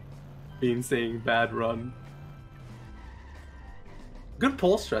 Being saying bad run. Good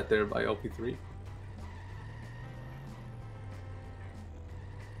pull strat there by LP3.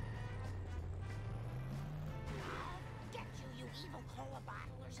 Get you evil cola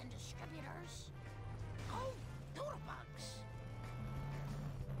bottlers and distributors. Oh, doodlebugs.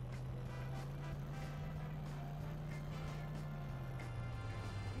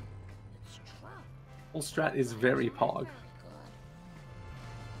 It's true. Pull strat is very pog. Very good.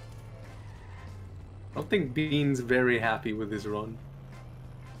 I don't think Bean's very happy with his run.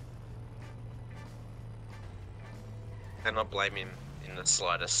 Cannot blame him in the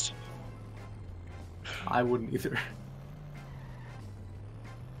slightest. I wouldn't either.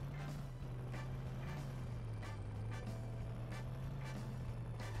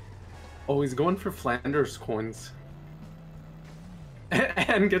 Oh, he's going for Flanders coins.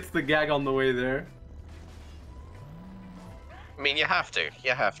 And gets the gag on the way there. I mean, you have to.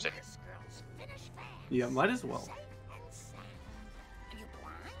 You have to. This girl's finished fast. Yeah, might as well. Safe and sound. Are you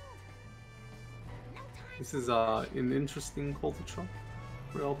blind? No time. This is an interesting culture truck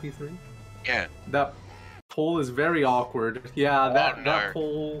for LP3. Yeah. That pole is very awkward. Yeah, that no. that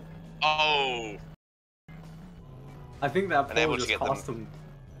pole. Oh. I think that pole Unable to just get them. cost him.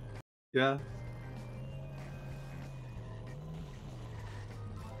 Yeah.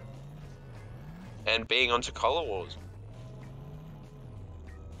 And being onto Color Wars.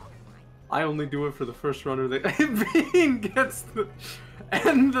 I only do it for the first runner that Bean gets the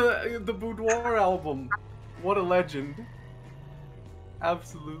and the Boudoir album. What a legend.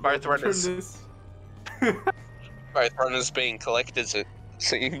 Absolutely. Both We'll turn runners. this. Both runners being collectors, it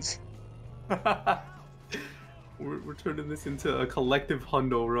seems. We're turning this into a collective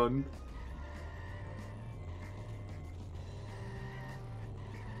hundo run.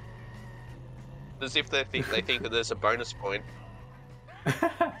 As if they think that there's a bonus point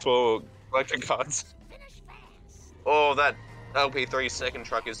for collector cards. Oh, that LP3 second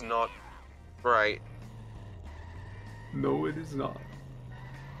truck is not great. No, it is not.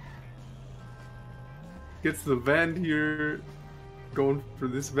 Gets the vend here. Going for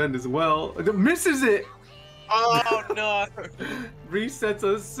this vend as well. Misses it! Oh no! Resets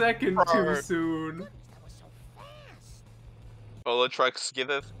a second too soon. All the trucks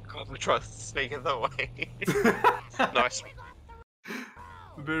giveth, all the trucks speaketh away. Nice.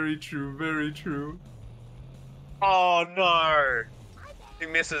 Very true, very true. Oh no! He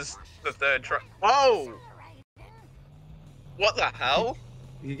misses the third truck. Oh! What the hell?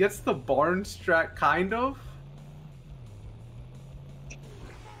 He gets the barn strat, kind of.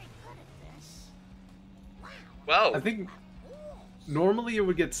 Well, I think normally it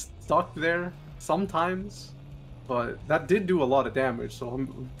would get stuck there sometimes, but that did do a lot of damage, so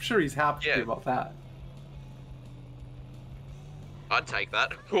I'm sure he's happy about that. I'd take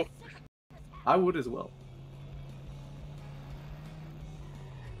that. I would as well.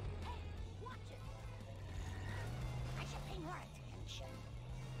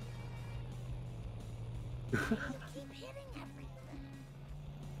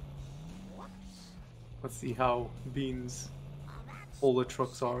 Let's see how Bean's Ola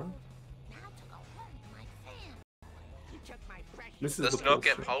trucks are. This is Let's the not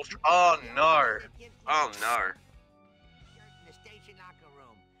get pulsed. Oh no! Oh no! In the station locker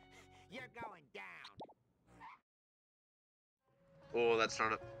room. You're going down. Oh, that's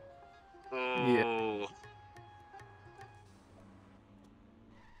not a. Oh.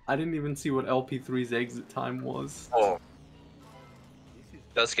 I didn't even see what LP3's exit time was. Oh.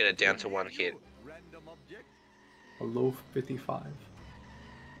 Does get it down to one hit. A low 55.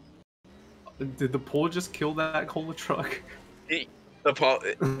 Did the pole just kill that cola truck? The pole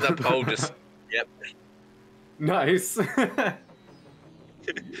just. Yep. Nice. You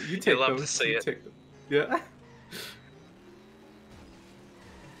take love those. to see you it. Take them. Yeah.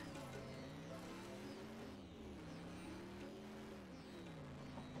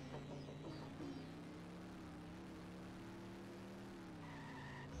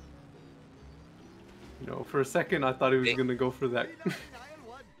 You know, for a second I thought he was gonna go for that.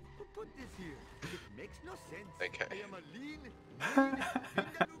 Okay.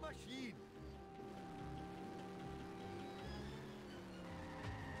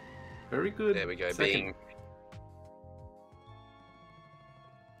 Very good. There we go. Second.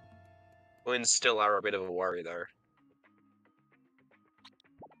 Wins still are a bit of a worry though.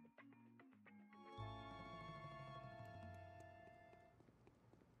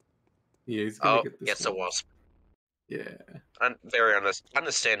 Yeah, he's gonna get this. Gets a wasp. Yeah. Very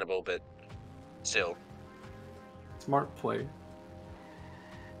understandable, but still. Smart play.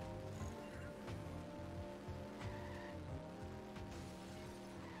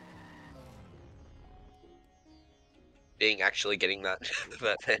 Being actually getting that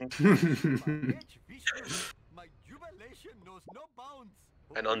that pen.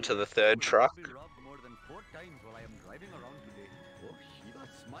 And onto the third truck.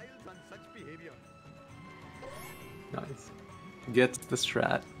 Nice. Gets the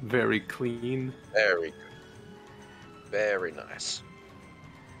strat. Very clean. Very good. Very nice.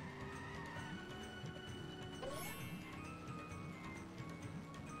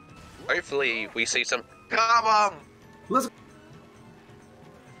 Hopefully we see some. Come on! Let's.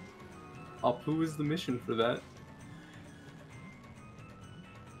 Apu is the mission for that.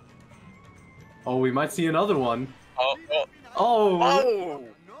 Oh, we might see another one. Oh!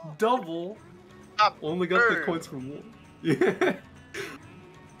 Double. Only got the coins from one. Yeah.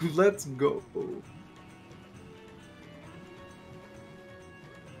 Let's go.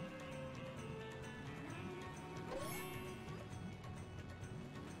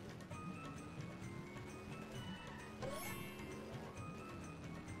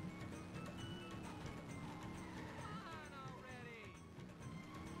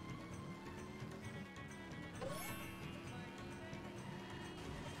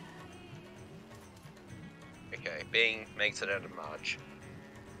 Okay, Bing makes it out of March.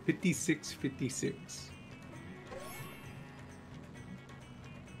 56-56.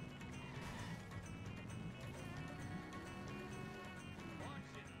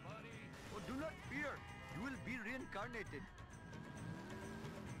 Oh, do not fear. You will be reincarnated.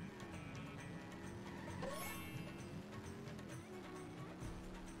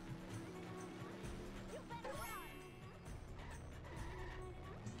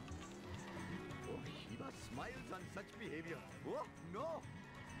 on such behavior. Oh, no!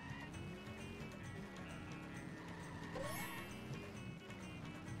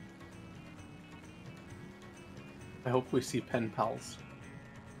 I hope we see pen pals.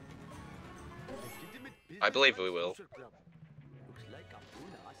 I believe we will.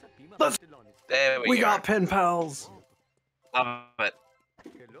 Let's. There We go. got pen pals. Love it.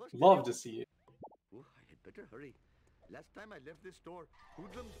 Love to see it. Oh, I had better hurry. Last time I left this store,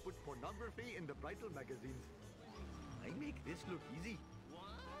 hoodlums put pornography in the bridal magazines. I make this look easy.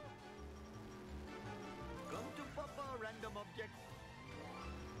 Come to Papa, random object.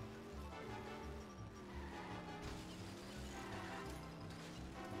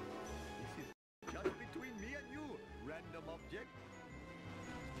 This is just between me and you, random object.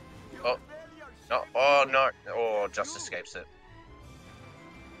 Oh. No. Oh no. Oh, just escapes it.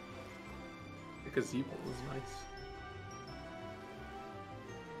 Because evil was nice.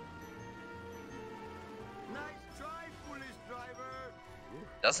 Nice try, police driver.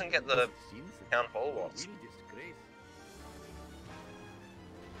 Doesn't get the town hall watts. Real disgrace.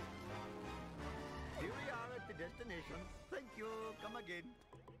 Here we are at the destination. Thank you. Come again.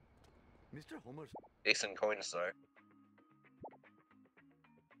 Mr. Homer's. Decent coins though.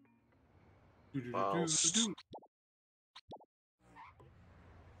 Wow.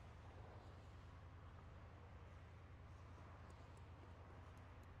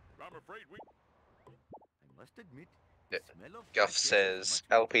 I'm afraid we. I must admit. Yeah. Smell of Guff cat is says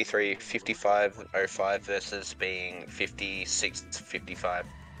much LP3 55.05 versus being 56.55.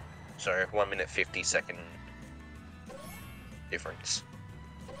 So 1 minute 50 second difference.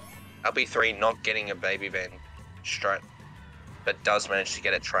 LP3 not getting a baby van straight, but does manage to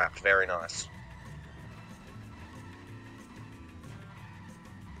get it trapped. Very nice.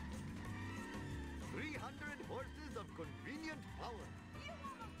 horses of convenient power. You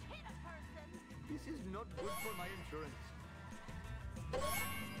almost hit a person. This is not good for my insurance.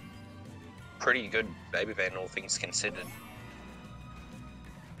 Pretty good baby van, all things considered.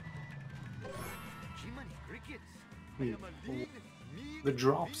 Jiminy crickets. I am a lean, mean, The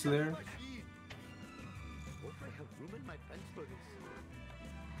drops mean there. machine. Hope I have room in my pants for this.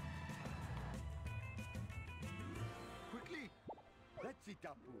 Quickly. That's it,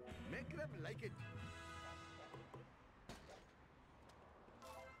 Apu. Make them like it.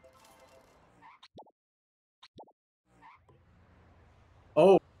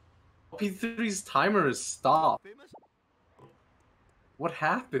 Oh, P3's timer is stopped. Famous? What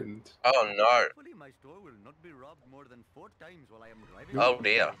happened? Oh no. Hopefully my store will not be robbed more than 4 times while I am driving. Oh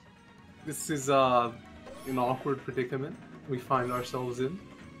dear. This is an awkward predicament we find ourselves in.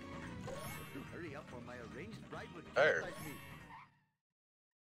 To hurry up or my arranged bride would Oh. chastise me.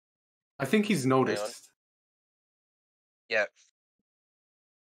 I think he's noticed. Yeah.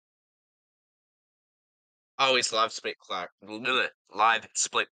 Oh, his live split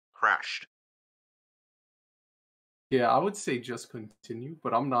crashed. Yeah, I would say just continue,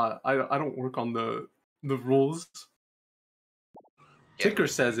 but I'm not. I don't work on the rules. Yeah. Ticker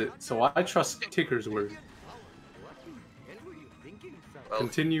says it, so I trust Ticker's word. What the hell were you thinking, sir? Well,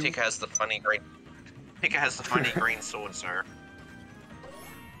 Continue. Ticker has the funny green. Ticker has the funny green sword, sir.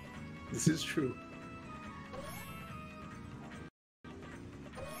 This is true.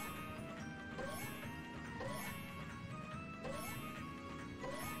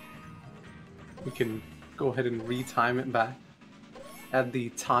 We can go ahead and retime it back. Add the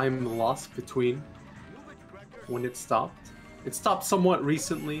time loss between Move it, cracker. when it stopped. It stopped somewhat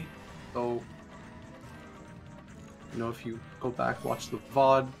recently, so you know, if you go back, watch the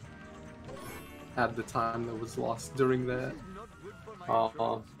VOD, add the time that was lost during that. This is not good for my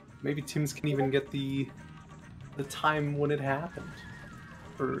insurance. Maybe Tim's can even get the time when it happened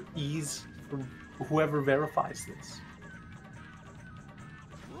for ease for whoever verifies this.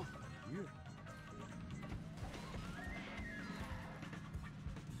 Oh, dear.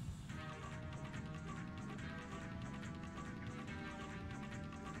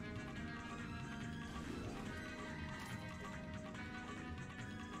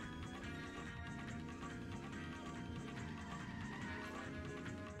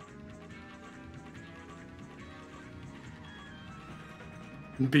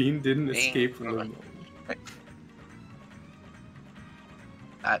 Bean didn't Bean, escape from brother.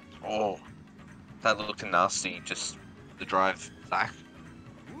 the That looked nasty. Just the drive back.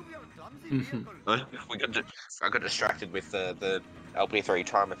 Move your clumsy Mhm. vehicle. I got distracted with the LP3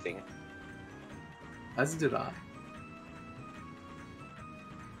 timer thing. As did I.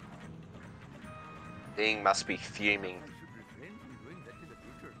 Being must be fuming. I should refrain from doing that in the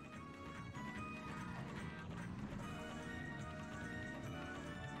future.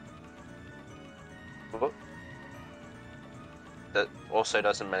 What? also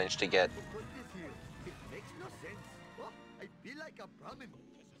doesn't manage to get. Put this here. It makes no sense. Oh, I feel like a Brahmin.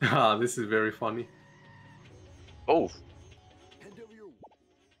 Ah, this is very funny. Oh, Hand over your...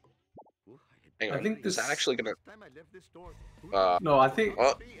 Oh, hang I on. think Is that this- actually gonna? Last time I left this store, No, I think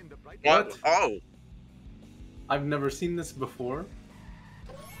What? in the bright What? Oh, I've never seen this before.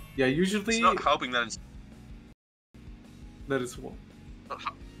 Yeah, usually it's not helping that it's that is what.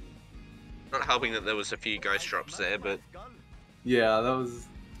 not helping that there was a few ghost drops there, but Yeah, that was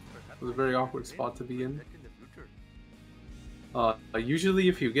a very awkward spot to be in. Usually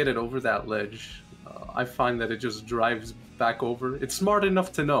if you get it over that ledge, I find that it just drives back over. It's smart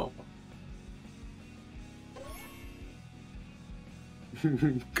enough to know.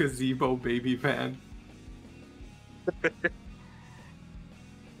 Gazebo baby van.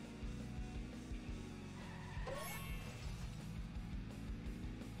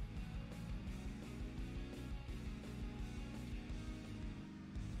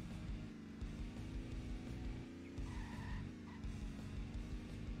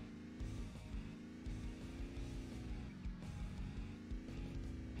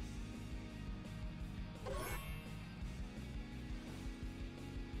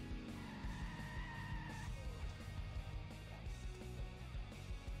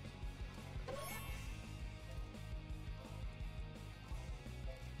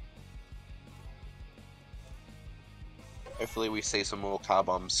 hopefully we see some more car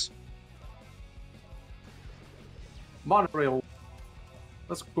bombs. Monorail.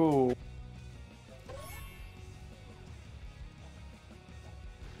 Let's go.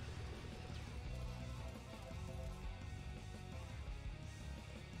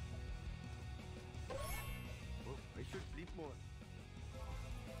 Oh, I should sleep more.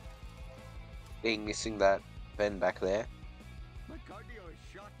 Being missing that Ben back there, My cardio is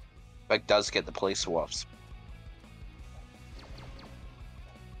shot. but does get the police swaps.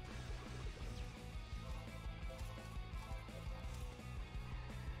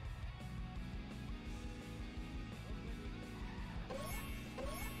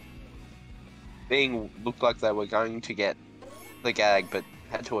 Being looked like they were going to get the gag, but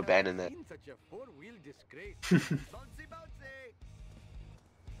had to abandon it. Seen such a four-wheel disgrace. Bouncy, bouncy.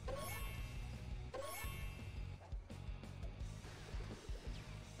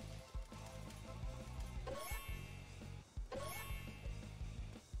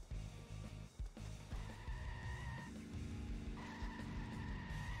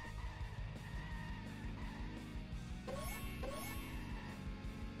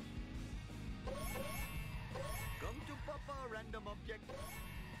 Come to Papa, random object.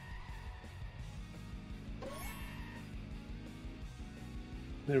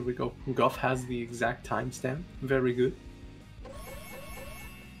 There we go. Guff has the exact timestamp. Very good.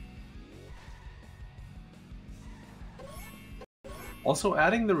 Also,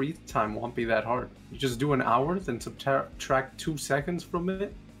 adding the read time won't be that hard. You just do an hour, then subtract 2 seconds from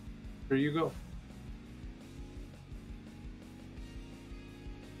it. There you go.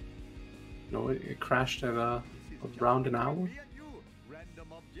 No, it crashed at around an hour. Me and you, random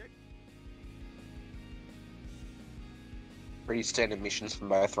object. Pretty standard missions from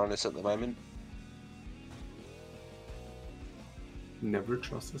both runners at the moment. Never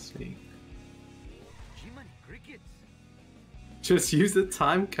trust a snake. Jiminy crickets. Just use the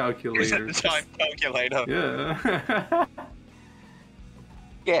time calculator. Time calculator. Yeah.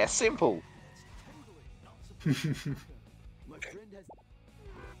 Yeah, simple. My friend has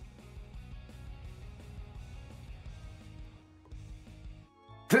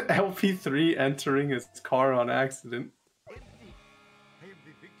LP3 entering his car on accident. empty. I am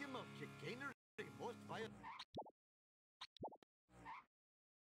the victim of chicanery most violent.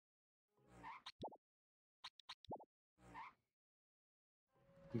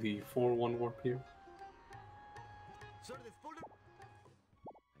 The 4-1 warp here. Sir, this folder.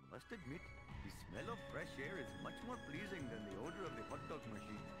 I must admit, the smell of fresh air is much more pleasing than the odor of the hot dog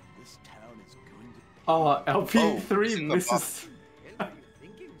machine. This town is going to. Oh, LP3 it's in the misses. Hell are you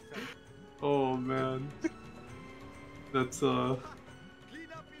thinking, son? Oh man. That's Clean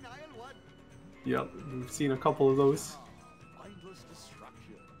up in aisle one. yep, we've seen a couple of those. Mindless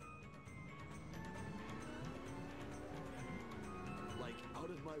destruction. Like out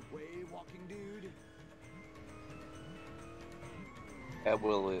of my way, walking dude. How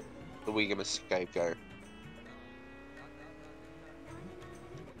will the Wiggum escape go?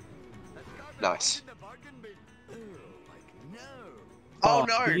 Nice. In the bargain bin. Oh, like no. Oh Oh,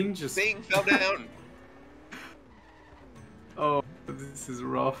 no! Bean just- Bean fell down. Oh, this is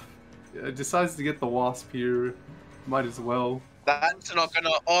rough. Yeah, it decides to get the wasp here. Might as well. That's not gonna.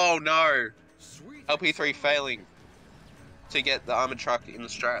 Oh no! Sweet. LP3 failing. to get the armored truck in the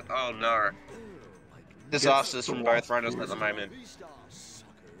strat. Oh no. Disasters from both runners at the moment.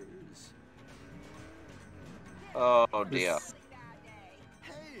 Oh dear.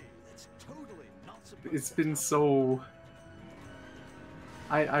 It's been so...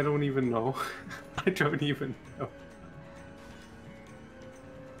 I don't even know. I don't even know.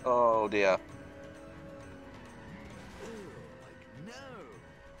 Oh dear. No.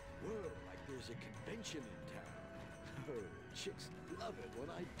 Whoa, like there's a convention in town. Oh, chicks love it when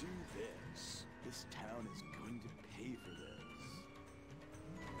I do this. This town is going to pay for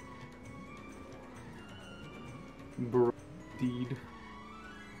this. Indeed.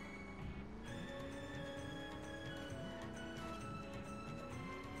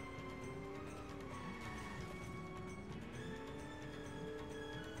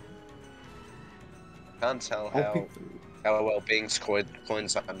 Can't tell how well Bing's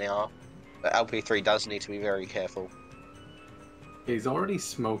coins are now, but LP3 does need to be very careful. He's already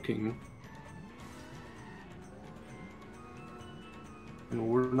smoking. And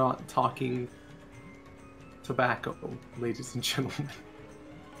we're not talking tobacco, ladies and gentlemen.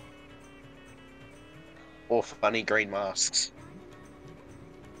 Or funny green masks.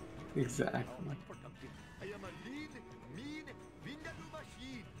 Exactly. I am a lean, mean, vindaloo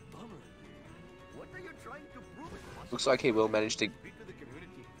machine. Bummer. What are you trying to prove? Looks like he will manage to...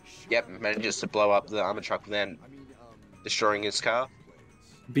 Yep, manages to blow up the armor truck then, destroying his car.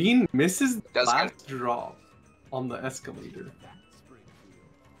 Bean misses the last drop on the escalator.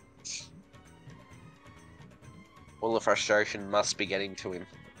 All the frustration must be getting to him.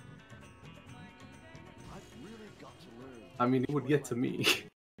 I mean, it would get to me.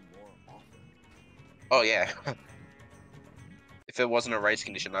 Oh yeah. If it wasn't a race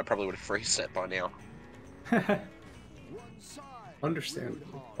condition, I probably would have reset by now.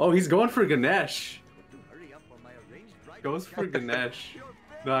 Understandable. Oh, he's going for Ganesh. Goes for Ganesh.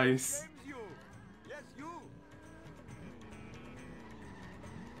 Nice.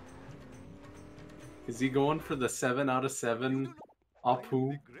 Is he going for the 7 out of 7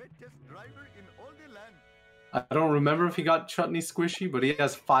 Apu? I don't remember if he got Chutney Squishy, but he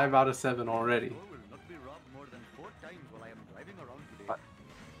has 5 out of 7 already. I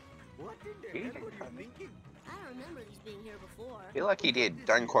feel like he did.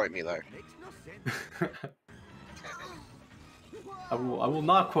 Don't quote me though. I will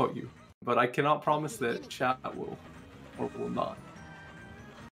not quote you, but I cannot promise that chat will or will not.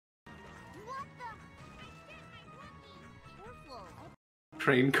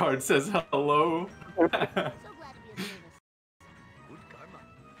 Train card says hello.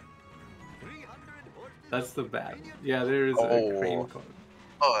 That's the bad. Yeah, there is a crane card.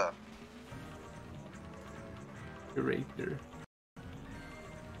 Oh. Right there.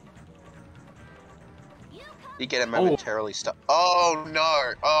 You get it momentarily stuck. Oh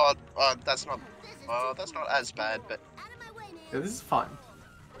no! Oh, that's not. Oh, that's not as bad, but. Yeah, this is fine.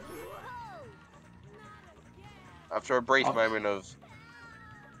 After a brief moment of.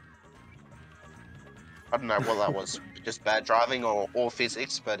 I don't know what that was. Just bad driving or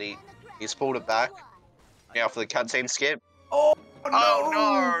physics, but he's pulled it back. Now for the cutscene skip. Oh no! Oh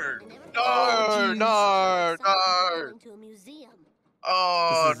no! No! No! No!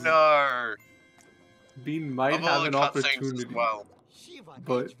 Oh no! Bean might have an opportunity, well.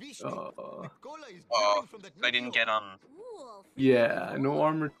 but they didn't get on. Yeah, no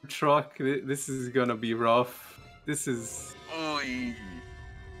armored truck. This is gonna be rough. This is.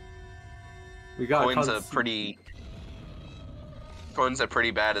 We got coins are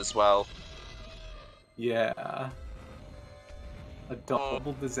pretty bad as well. Yeah. A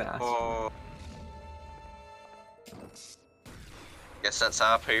double disaster. Oh. Guess that's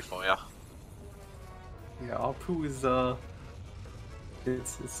RP for you. Yeah, Apu is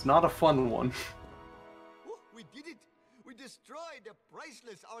it's not a fun one. Oh, we did it! We destroyed the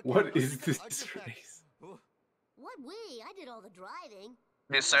priceless. What is this race? What we? I did all the driving.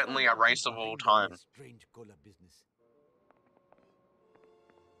 It's certainly a race of all time. Strange cola business.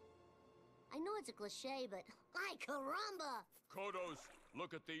 I know it's a cliche, but ay caramba! Kodos,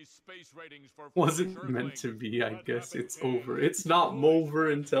 look at these space ratings for. Wasn't meant to be, I guess. It's over. It's not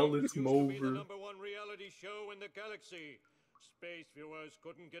Mover until it's Mover. #1 reality show in the galaxy. Space viewers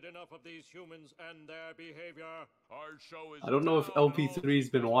couldn't get enough of these humans and their behavior. Our show is I don't know if LP3's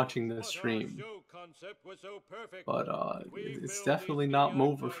been watching this stream, but it's definitely not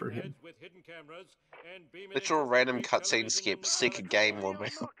Mover for him. Literal random cutscene skip. Sick game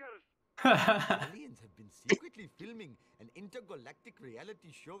woman. Aliens have been secretly filming an intergalactic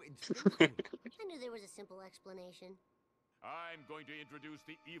reality show in space. I knew there was a simple explanation. I'm going to introduce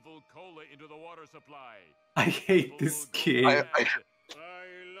the evil cola into the water supply. I hate this game. I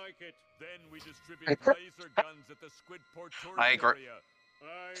like it. Then we distribute laser guns at the Squidport tourist I agree. area.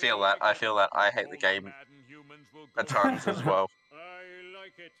 feel that. I feel that. I hate the All game maddened humans will go at times as well. I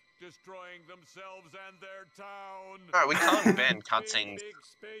like it. destroying themselves and their town. No, we can't ban cutscenes. Big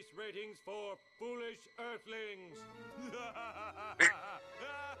space ratings for foolish earthlings.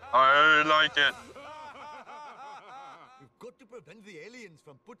 I like it. We've got to prevent the aliens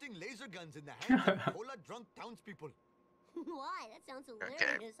from putting laser guns in the hands of cola-drunk townspeople. Why? That sounds hilarious.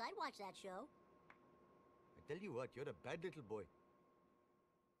 Okay. I'd watch that show. I tell you what, you're a bad little boy.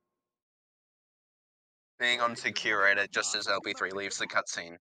 Being on to curator just as LP3 leaves the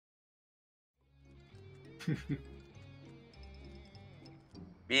cutscene.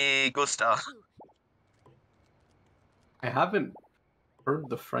 Me gusta. I haven't heard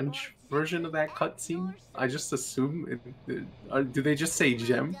the French version of that cutscene. I just assume do they just say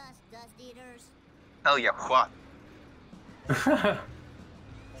gem? Dust eaters. Hell yeah, what? It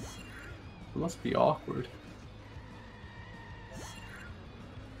must be awkward.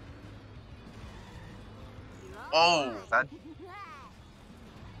 Oh,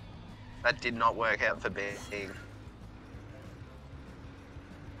 that did not work out for Bing.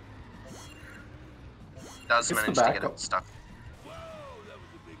 Does It's the manage to get backup. it stuck.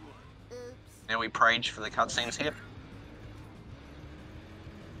 Oops. Now we prage for the cutscenes here.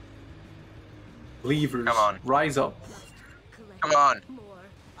 Levers. Come on. Rise up. Come on. More.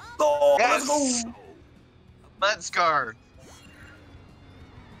 Oh, Yes! Let's go.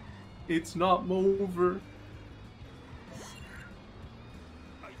 It's not over.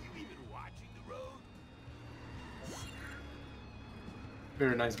 Are you even watching the road?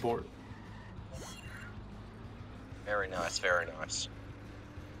 Very nice board. Very nice, very nice.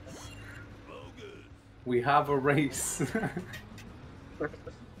 Bogus. We have a race.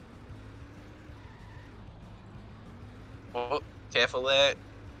 Oh, careful there.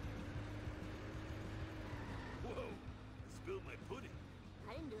 Whoa, spilled my pudding.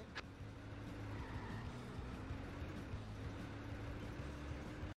 I didn't do it.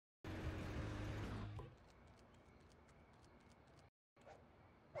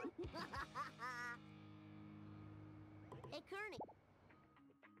 Hey, Kearney.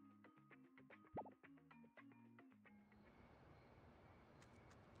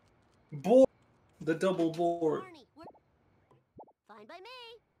 Board. The double board. Kearney, we're fine by me.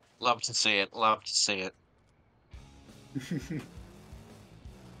 Love to see it, love to see it.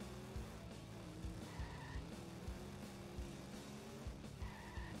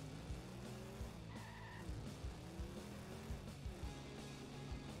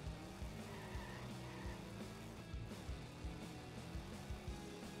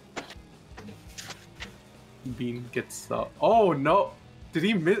 Bean gets the. Oh no! Did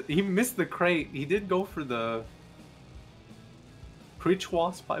he miss? He missed the crate. He did go for the Critch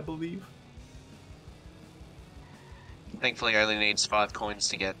Wasp, I believe. Thankfully only needs 5 coins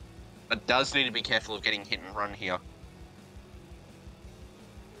to get. But does need to be careful of getting hit and run here.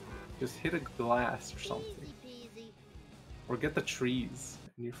 Just hit a glass or something, Easy peasy. or get the trees,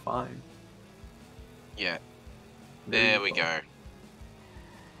 and you're fine. Yeah. There you we go.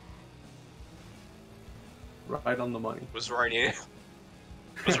 Right on the money. Was right here.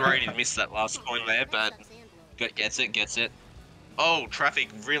 Was worried he'd missed that last coin there, but gets it, gets it. Oh, traffic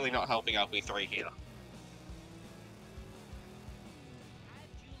really not helping LP3 here.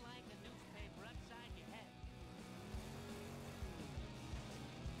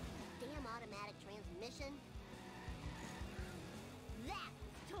 Damn automatic transmission. That's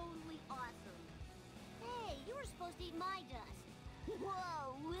totally awesome. Hey, you were supposed to eat my dust.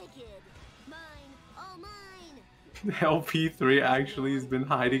 Whoa, wicked. Mine, all mine. LP3 actually has been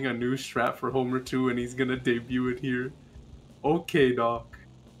hiding a new strat for Homer 2, and he's gonna debut it here. Okay, Doc.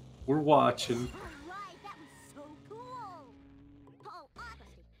 We're watching. Alright, that was so cool. Oh, awesome.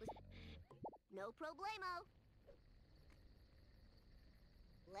 No problemo.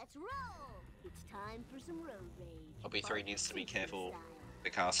 Let's roll. It's time for some road rage. LP3 needs to be careful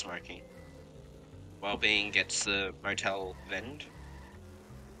the car smoking. While Being gets the motel vend.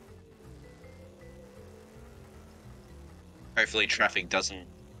 Hopefully traffic doesn't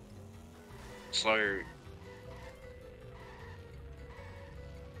slow.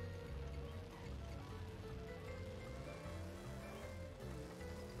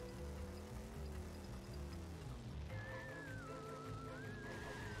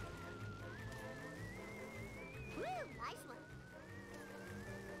 Woo, nice one.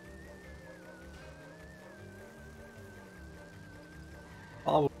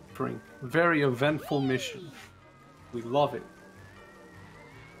 Following. Very eventful mission. We love it.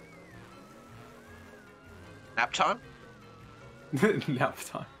 Nap time? Nap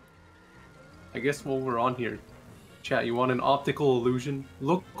time. I guess while we're on here, chat, you want an optical illusion?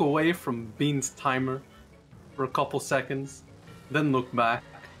 Look away from Bean's timer for a couple seconds, then look back,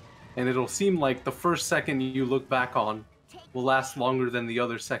 and it'll seem like the first second you look back on will last longer than the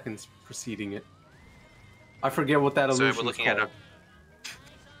other seconds preceding it. I forget what that illusion is called.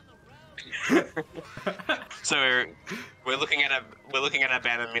 So we're looking at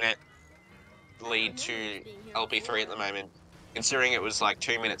about a minute lead to LP3 at the moment. Considering it was like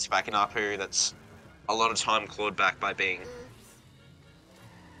 2 minutes back in ARPU, that's a lot of time clawed back by Bing.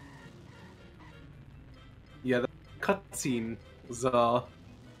 Yeah, the cutscene was I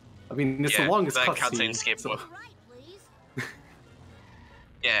mean, it's the longest cutscene. Skip. So...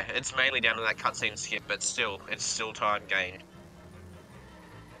 Yeah, it's mainly down to that cutscene skip, but still, it's still time gained.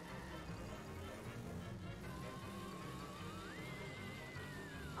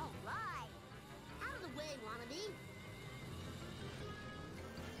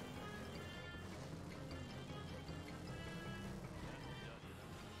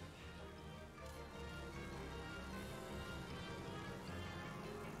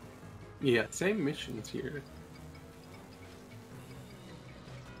 Yeah, same missions here.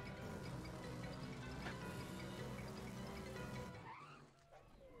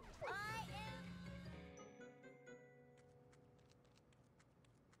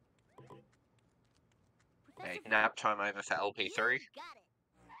 Okay, nap time over for LP3.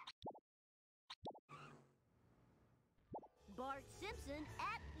 Bart Simpson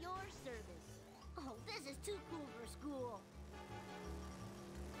at your service. Oh, this is too cool for school.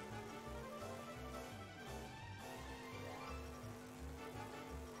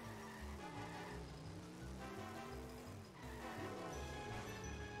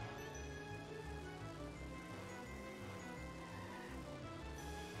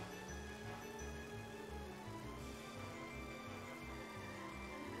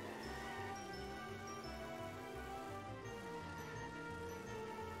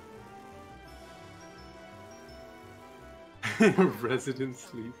 Resident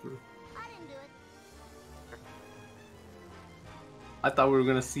sleeper. I didn't do it. I thought we were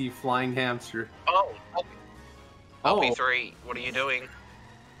gonna see flying hamster. Oh, LP3, what are you doing?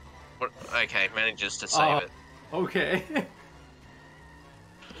 What? Okay, manages to save it. Okay. Eat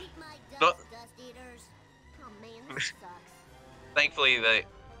my Not- dust eaters. Oh man, this sucks. Thankfully, they.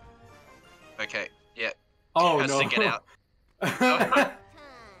 Okay, yeah. Oh has no. to get out. Time.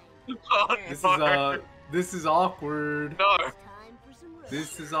 Oh no. This is awkward. No. Time for some rest.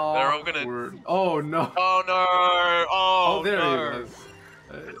 This is They're all gonna. awkward. Oh no. Oh no. Oh, Oh, there no. he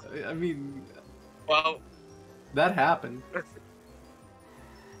was. I mean, Well, that happened.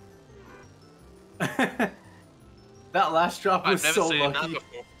 That last drop was I've never so seen that lucky.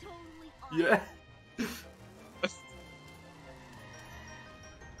 before. Totally awesome. Yeah.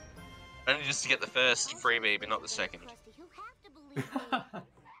 Only just to get the first freebie, but not the second. Krusty, you'll have to believe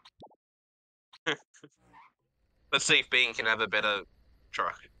me. Let's see if Bean can have a better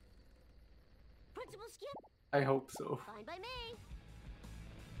truck. Principal Skip. I hope so. Fine by me.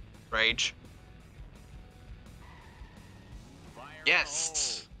 Rage.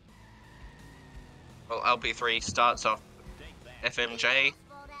 Yes! Well, LP3 starts off FMJ.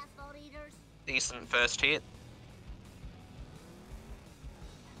 Asphalt eaters. Decent first hit.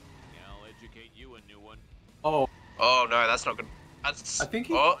 I'll educate you a new one. Oh, Oh no, that's not good. That's. I think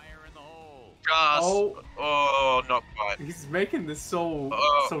he. Oh, Fire in the hole. just. Oh. Oh, not quite. He's making this so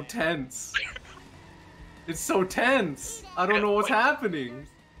Oh. so tense. It's so tense. I don't know what's happening.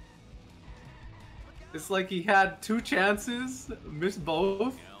 It's like he had 2 chances, missed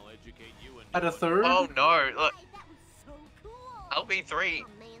both, I'll educate you a new had a one. third. Oh no, look. Hey, that was so cool. LP3, Oh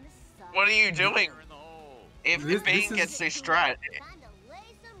man, this sucks. what are you doing? Fire in the hole. If This Bean is- gets this strat, Time to lay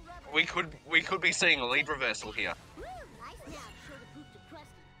some rubber. we could be seeing a lead reversal here. Woo, nice now, show the poop to Krusty.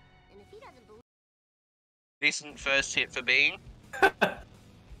 And if he doesn't believe Decent first hit for Bean.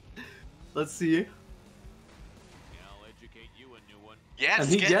 Let's see. I'll educate you a new one. Yes, And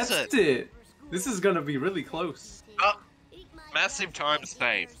he gets gets it. it. This is gonna be really close. Oh, Eat my massive dust time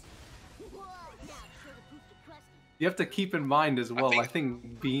save. eaters. Whoa, now show the poop to Krusty. You have to keep in mind as well. I think-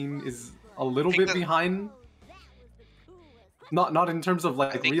 think Bean is a little think bit that- behind. Oh, that was the coolest. Not in terms of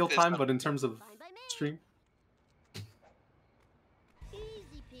like think real there's time, a- but in terms of Fine by me. stream.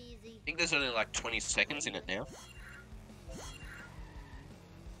 Easy peasy. I think there's only like 20 seconds in it now.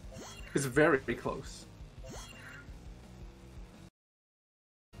 It's very close.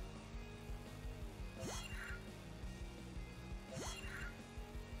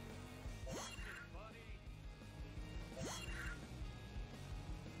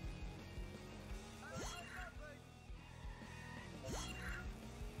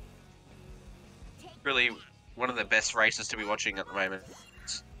 really one of the best races to be watching at the moment.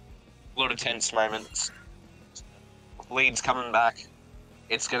 A lot of tense moments. Lead's coming back.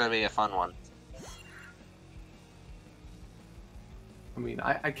 It's going to be a fun one. I mean,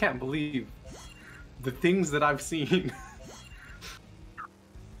 I can't believe the things that I've seen.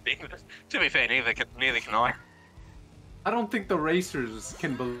 To be fair, neither can I. I don't think the racers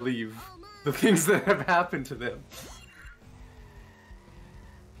can believe the things that have happened to them.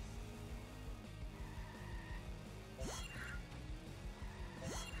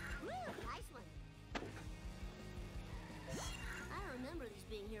 Woo, nice one. I remember this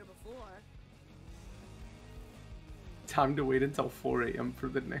being here before. Time to wait until 4 a.m. for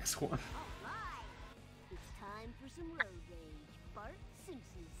the next one. Alright. It's time for some road rage. Bart Simpson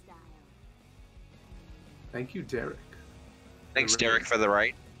style. Thank you, Derek. Thanks, Derek, for the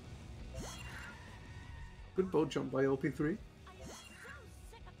raid. Good boat jump by LP3.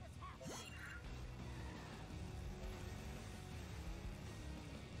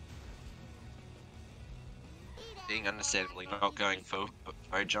 Being understandably not going for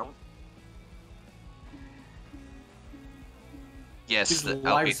boat jump. Yes, His the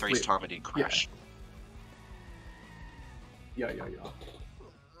live LP3's split. timer did crash. Yeah. Alright, that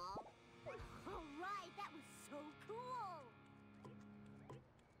was so cool.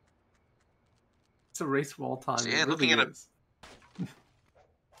 It's a race of all time. So, It yeah, really looking at is.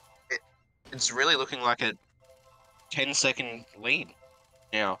 It's really looking like a 10-second lead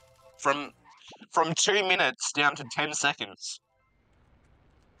now. From 2 minutes down to 10 seconds.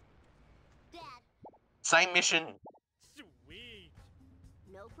 Dad, Same mission. Sweet.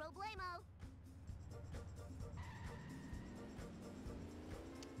 no problemo.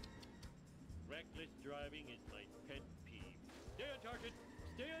 Reckless driving is my pet peeve. Stay on target.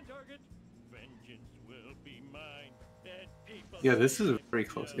 Stay on target. Vengeance will be mine. And people. Yeah, this is very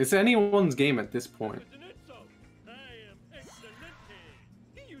close. It's anyone's game at this point. Isn't it so? I am excelente.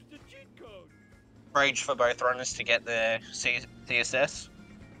 He used a cheat code. Rage for both runners to get their CSS.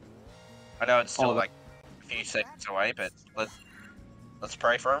 I know it's still like a few seconds away, but let's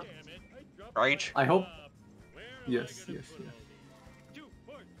pray for him. Damn it, I dropped Rage. my I hope. Where am I Yes, gonna yes, put yes. all these? 2,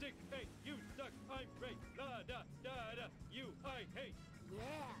 4, 6, 8. You suck. I'm great. La da da da. You I hate. Yeah,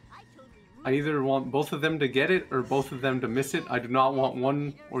 I totally I either want both of them to get it or both of them to miss it. I do not want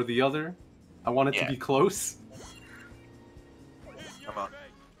one or the other. I want it to Yeah. be close. Come on.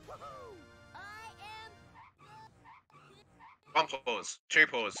 I am 1 pause, 2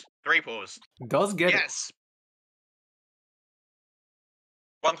 pause, 3 pause. Does get Yes.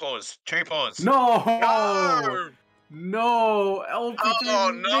 1 pause, 2 pause. it. No! No! No! LP3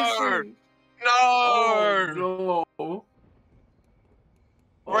 Oh, no! missing! No! Oh, no!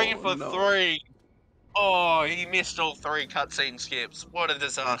 3 Oh, for no. 3. Oh, he missed all 3 cutscene skips. What a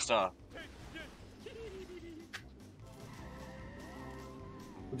disaster.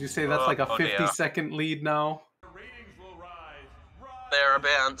 Would you say that's like a Oh, dear. 50-second lead now? Ratings will rise.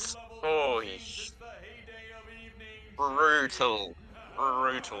 Thereabouts. Oh, It's the heyday of evening. brutal.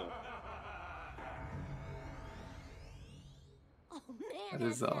 Brutal. Oh man, That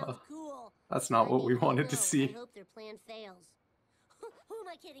is, sounds cool. That's not what we wanted to I see. hope their plan fails. Who am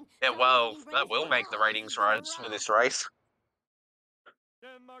I kidding? Yeah, Someone well, getting ready that will for make the all ratings season rise for rock. this race.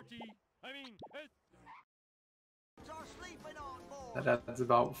 Marty. I mean, Are sleeping on board. That adds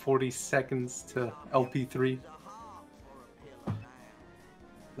about 40 seconds to LP3. There's a hop for a pillow now.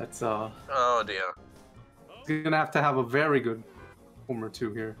 That's Oh dear. gonna have to have a very good home or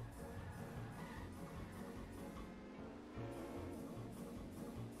two here.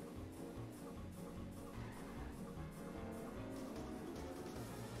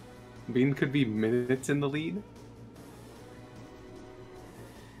 Bean could be minutes in the lead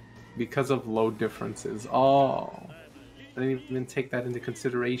because of load differences. Oh, I didn't even take that into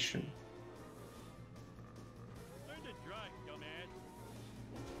consideration. learn to drive, dumbass.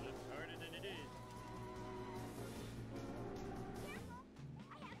 It's harder than it is.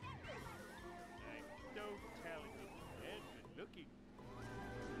 I'm so talented and good looking.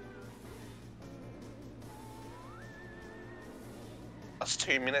 That's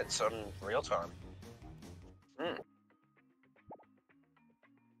 2 minutes on real time.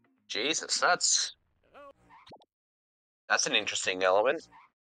 Jesus, that's an interesting element.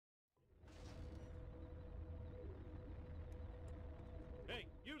 Hey,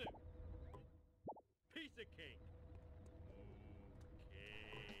 you there. Piece of cake.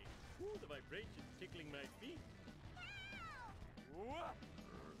 Okay. Ooh, the vibration's tickling my feet. Wha-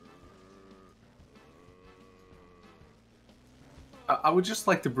 I would just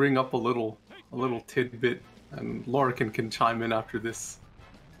like to bring up a little tidbit, and Laura can chime in after this.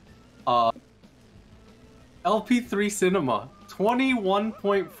 LP3Cinema,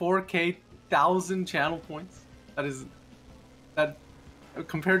 21.4k thousand channel points. That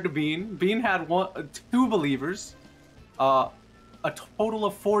compared to Bean. Bean had 2 believers. A total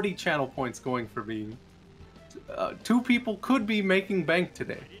of 40 channel points going for Bean. 2 people could be making bank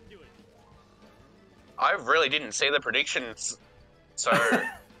today. I really didn't see the predictions, so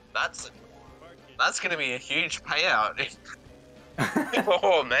that's gonna be a huge payout.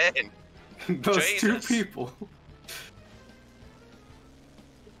 Oh man, Those Jesus. 2 people.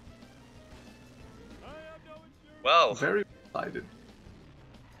 Well, Very excited.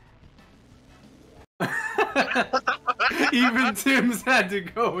 Even Tim's had to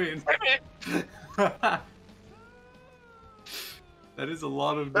go in. That is a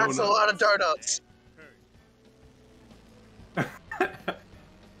lot of donuts. that's a lot of donuts.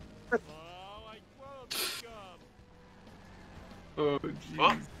 Oh, jeez.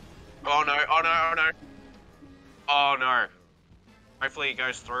 Oh. Oh no, oh no, oh no. Oh no. Hopefully it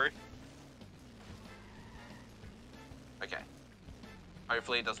goes through. Okay.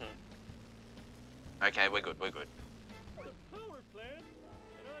 Hopefully it doesn't... Okay, we're good, we're good. The power plant?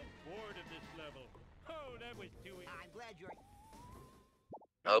 And I'm bored of this level. Oh, that was too easy. I'm glad you're...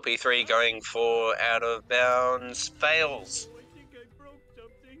 LP3 going for out of bounds. Fails. Oh, I think I broke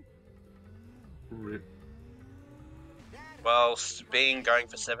something. Rip. Whilst being going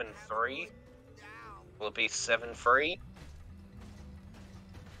for 7-3. Will it be 7-3?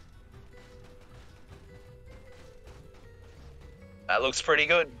 That looks pretty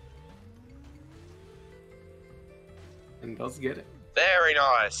good. And does get it. Very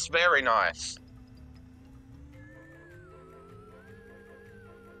nice, very nice.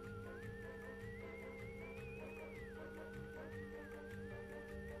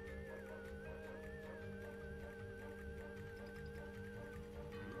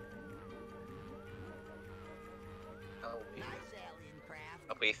 Nice alien craft.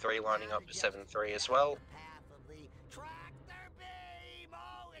 LP3 lining up for 7-3 as well. Path of the tractor beam.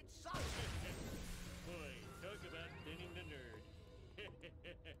 Oh, it's so... Boy, talk about thinning the nerd.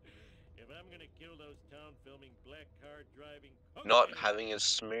 If I'm gonna kill those town filming black car driving... Not having as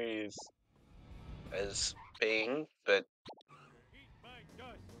smooth as being, but Eat my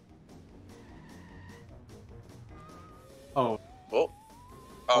dust. Oh. oh,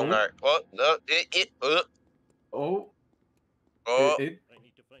 oh no! What? No! Oh. Oh! It. I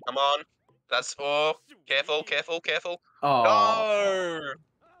need to find... Come on! That's careful, careful, careful! Oh. No!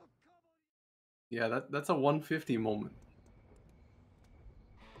 Yeah, that's a 150 moment.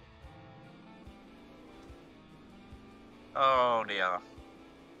 Oh dear.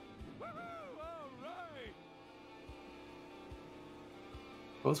 Woohoo! All right.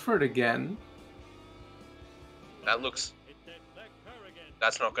 Goes for it again. That looks. Hit that black car again.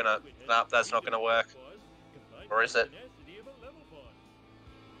 That's not gonna. Nah, that's not gonna work. Or is it?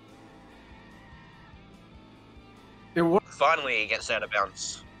 It works. Finally, he gets out of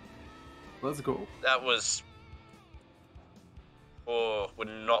bounds. Let's go. That was. Oh, would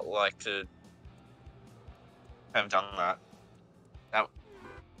not like to have done that. That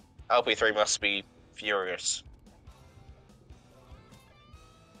LP3 must be furious.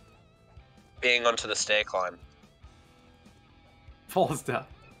 Being onto the stair climb. Falls down.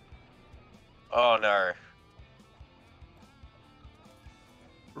 Oh no.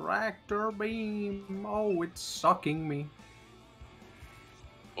 Tractor beam. Oh, it's sucking me.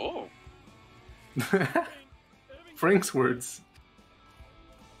 Ooh. Frank's words.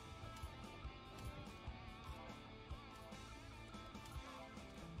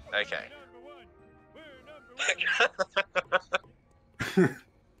 Okay.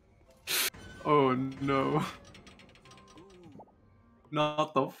 Oh no.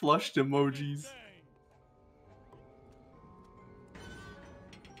 Not the flushed emojis.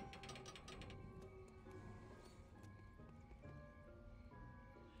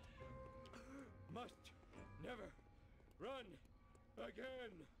 Must never run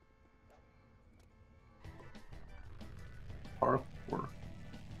again. Parkour.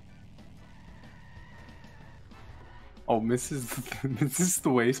 Oh, misses misses the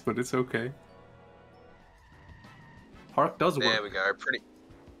waist, but it's okay. Park does work. There we go.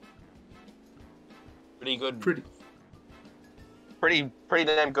 Pretty good. Pretty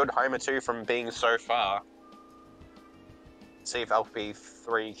damn good Homer 2 from being so far. See if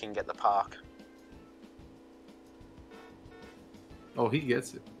LP3 can get the park. Oh, he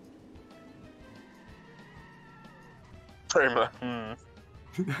gets it. Homer.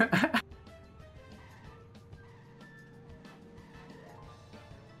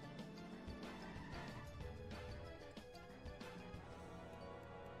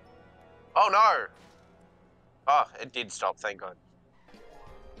 Oh no! Oh, it did stop, thank God.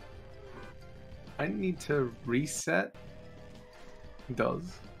 I need to reset. It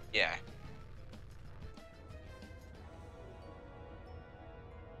does. Yeah.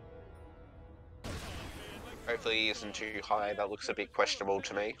 Hopefully he isn't too high. That looks a bit questionable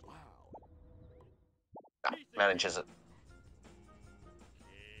to me. Nah, manages it.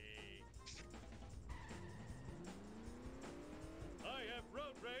 I have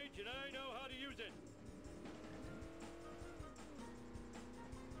road rage and I know how to use it.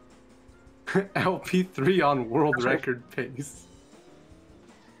 LP3 on world record pace.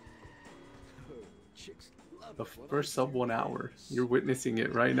 The first sub 1 hour. You're witnessing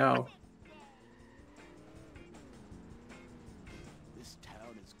it right now. This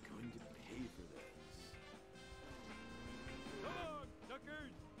town is going to pay for this. Come on,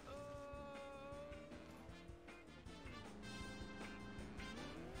 suckers!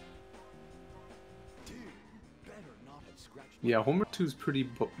 Dude, better not have scratched. Yeah, Homer 2 is pretty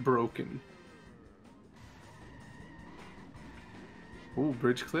broken. Ooh,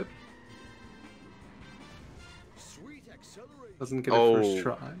 bridge clip. Sweet acceleration. Doesn't get it first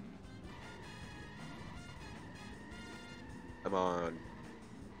try. Come on.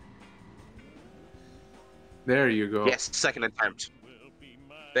 There you go. Yes, second attempt.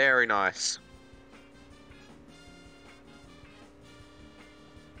 Very nice.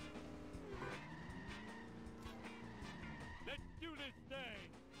 Let's do this thing!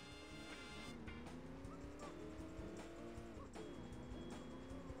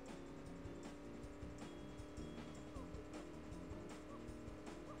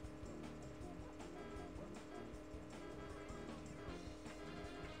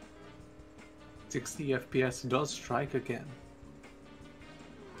 $60 FPS does strike again.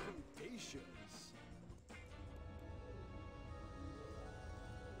 Patience.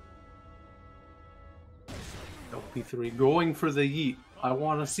 LP3 going for the yeet. I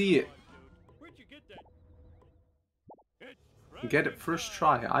want to see it. Where'd you get that? Get it first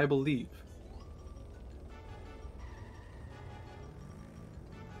try, I believe.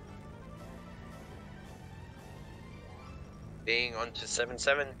 Being on to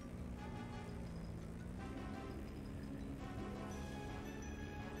 7-7.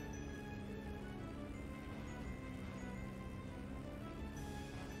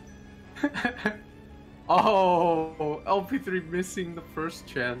 Oh, LP3 missing the first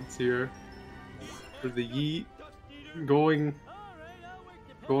chance here for the yeet. Going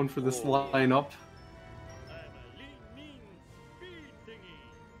for this lineup.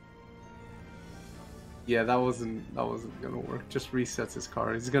 Yeah, that wasn't gonna work. Just resets his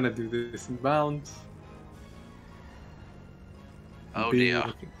car. He's gonna do this in bounds. Oh dear.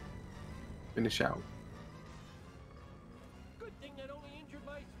 Finish out. Good thing that only injured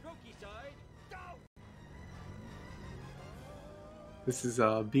my strokey side. This is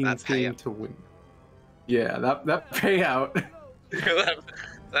Bean's game to win. Yeah, that payout.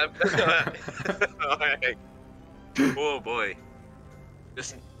 Oh boy.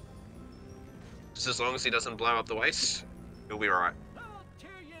 Just as long as he doesn't blow up the waist, he'll be alright.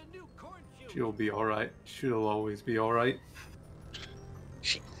 She'll be alright. She'll always be alright.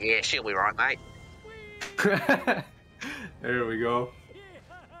 Yeah, she'll be right, mate. There we go.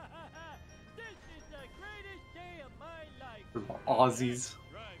 For the Aussies.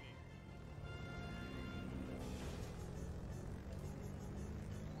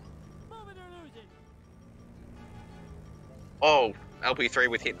 Oh, LP3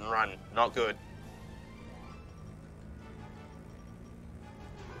 with hit and run. Not good.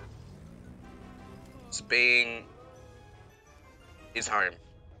 Being is home.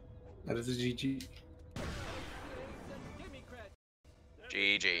 That is a GG.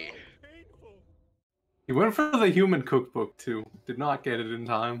 GG. He went for the human cookbook too. Did not get it in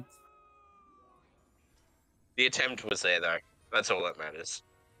time. The attempt was there though. That's all that matters.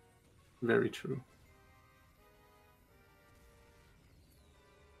 Very true.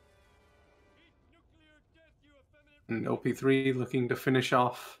 And LP3 looking to finish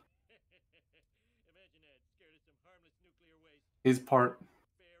off his part.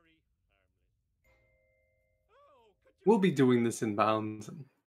 We'll be doing this in bounds.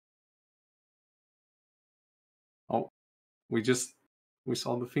 Oh, we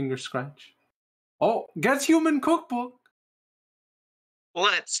saw the finger scratch. Oh, gets human cookbook.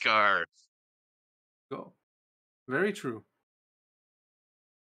 Let's go. Go. Very true.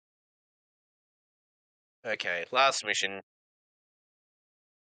 Okay, last mission.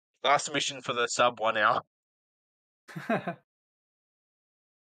 Last mission for the sub 1 hour.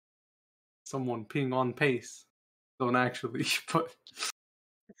 Someone ping on pace. Don't actually, but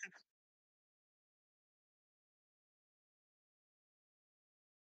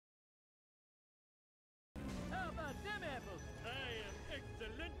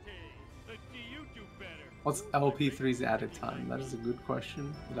What's LP3's added time? That is a good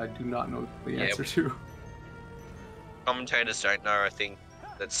question that I do not know the Yeah. answer to. Commentators don't know. I think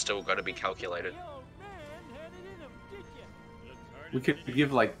that's still got to be calculated. We could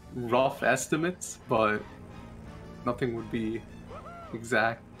give like rough estimates, but nothing would be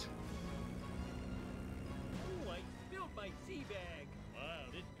exact. Oh, I spilled my sea bag. Wow,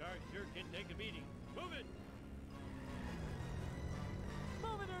 this car sure can take a beating. Move it!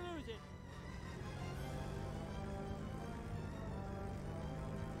 Move it or lose it!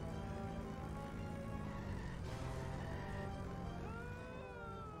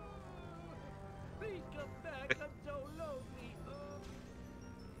 Please come back, I'm so lonely.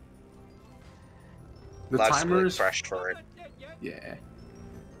 The Life's timer really is crashed for it. yeah.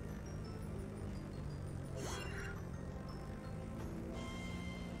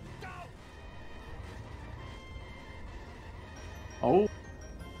 Oh,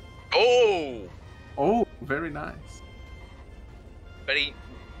 Oh, oh, very nice. but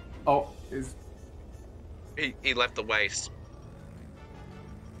Oh, is he left the waist.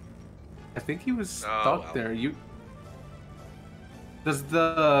 I think he was Oh, stuck well. there. Does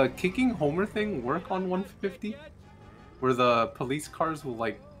the kicking Homer thing work on 150? Where the police cars will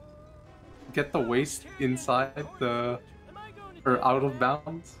like get the waist inside the or out of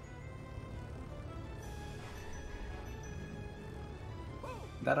bounds?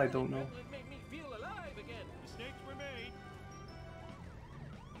 That I don't know. Make me feel alive again. Mistakes were made.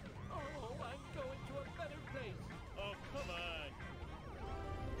 Oh, I'm going to a better place. Oh, come on.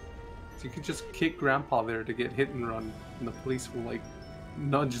 So you could just kick Grandpa there to get hit and run, and the police will like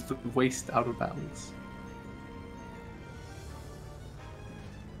nudge the waist out of bounds.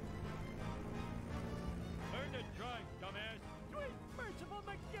 Learn to drive, dumbass. Sweet, merciful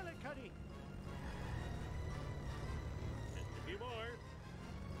McGillicuddy. Just a few more.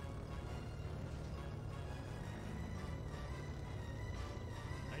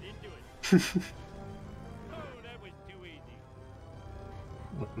 I didn't do it. Oh, that was too easy.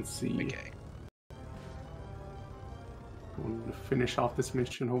 Let's see. Okay. Going to finish off this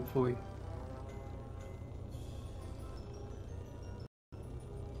mission, hopefully.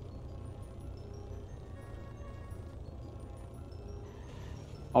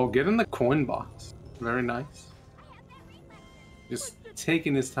 Oh, get in the coin box. Very nice. Just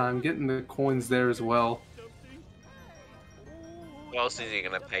taking his time, getting the coins there as well. What else is he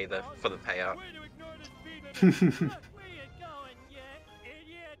gonna pay for the payout?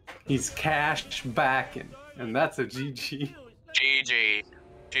 He's cash backing, and that's a GG. GG.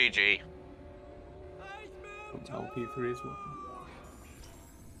 GG. From LP3 as well.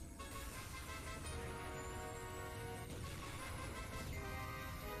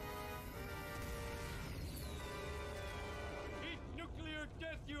 Eat nuclear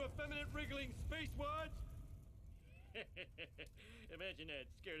death, you effeminate wriggling spacewads! Imagine that,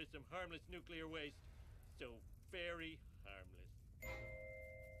 scared of some harmless nuclear waste. So very harmless.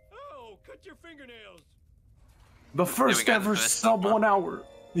 Oh, cut your fingernails! The first ever sub 1 hour.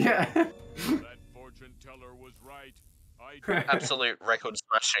 Yeah. That fortune teller was right. I Absolute record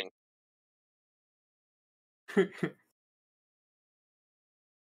smashing.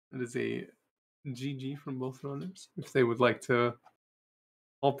 That is a GG from both runners. If they would like to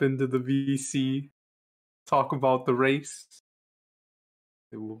hop into the VC, talk about the race,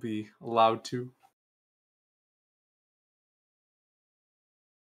 they will be allowed to.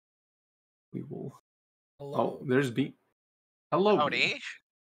 We will. Hello. Oh, there's B. Hello. Howdy. B.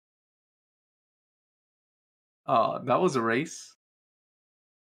 That was a race.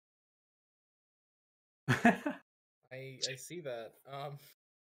 I see that.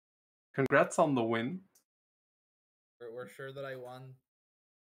 Congrats on the win. We're sure that I won.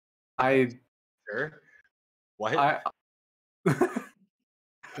 Sure. What? I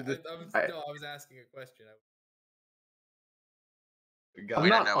was asking a question. I'm We don't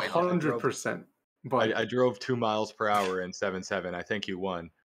not know anything. 100%, but I drove 2 miles per hour in 7.7. I think you won.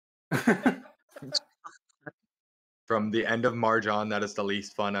 From the end of March on, that is the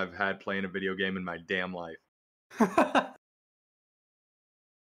least fun I've had playing a video game in my damn life.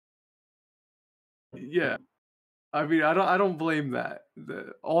 yeah. I mean, I don't blame that.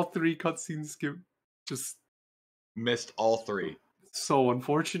 All 3 cutscenes skip, just Missed all 3. so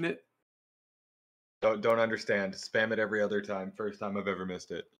unfortunate. Don't understand. Spam it every other time. First time I've ever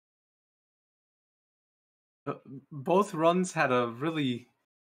missed it. Both runs had a really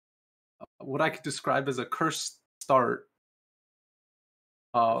what I could describe as a cursed start.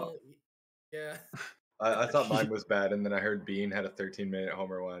 Well, yeah. I thought mine was bad, and then I heard Bean had a 13-minute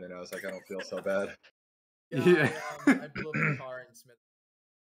homer one, and I was like, I don't feel so bad. Yeah. I blew up the car and Smith.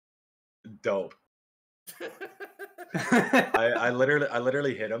 Dope. I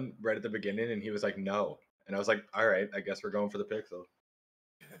literally hit him right at the beginning, and he was like, "No," and I was like, "All right, I guess we're going for the pixel."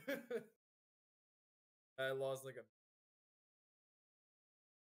 I lost like a.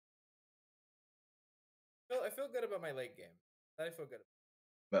 I feel good about my late game. I feel good.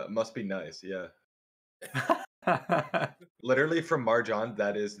 But must be nice, yeah. Literally from March on,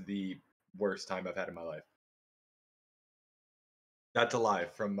 that is the worst time I've had in my life. Not to lie,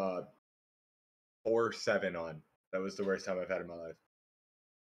 from 4-7 on, that was the worst time I've had in my life.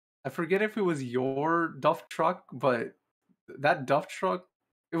 I forget if it was your duff truck, but that duff truck,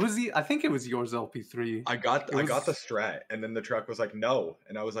 I think it was yours, LP3. I got the strat, and then the truck was like, "No,"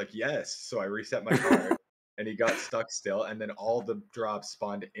 and I was like, "Yes." So I reset my car, and he got stuck still, and then all the drops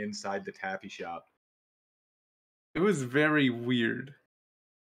spawned inside the taffy shop. It was very weird.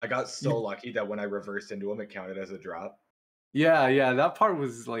 I got so lucky that when I reversed into him, it counted as a drop. Yeah, that part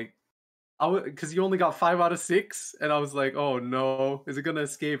was like, because you only got 5 out of 6, and I was like, oh no, is it gonna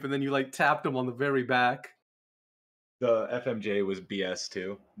escape? And then you like tapped him on the very back. The FMJ was BS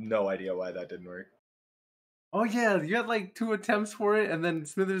too. No idea why that didn't work. Oh yeah, you had like 2 attempts for it, and then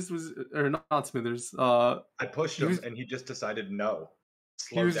Smithers was, or not Smithers. I pushed him, and he just decided no.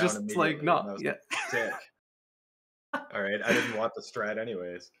 He was just like, no, yeah. Sick. All right, I didn't want the strat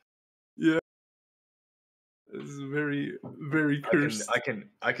anyways. Yeah. This is very, very cursed. I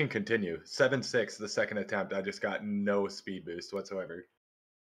can continue. 7-6 the second attempt. I just got no speed boost whatsoever.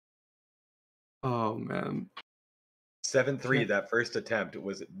 Oh man. 7-3 that first attempt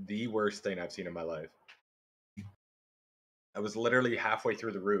was the worst thing I've seen in my life. I was literally halfway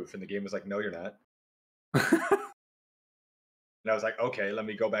through the roof, and the game was like, "No, you're not." And I was like, "Okay, let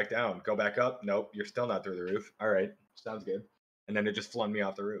me go back down. Go back up. Nope, you're still not through the roof. All right, sounds good." And then it just flung me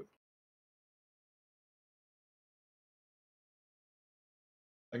off the roof.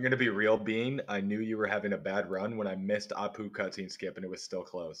 I'm gonna be real, Bean. I knew you were having a bad run when I missed Apu cutscene skip, and it was still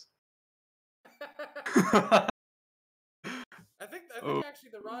close. I think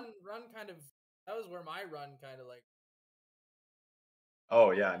actually the run kind of, that was where my run kind of like.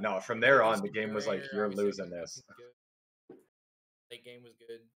 Oh yeah, no. From there on, the game was like, "You're losing this." Late game was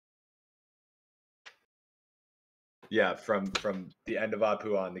good. Yeah, from the end of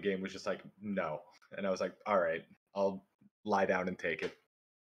Apu on, the game was just like, "No," and I was like, "All right, I'll lie down and take it."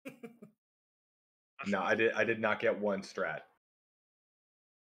 No, I did not get one strat.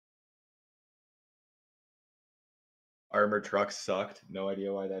 Armored truck sucked. No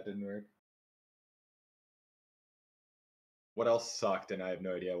idea why that didn't work. What else sucked, and I have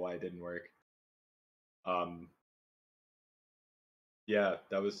no idea why it didn't work. Yeah,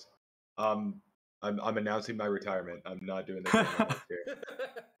 that was. I'm announcing my retirement. I'm not doing this anymore next year.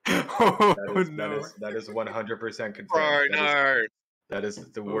 That is 100% confirmed. That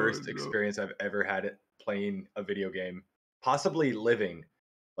is the worst experience I've ever had playing a video game, possibly living,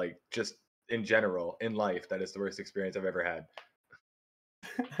 like just in general in life. That is the worst experience I've ever had.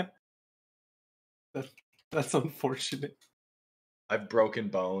 That's unfortunate. I've broken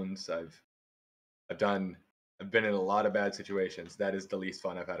bones. I've been in a lot of bad situations. That is the least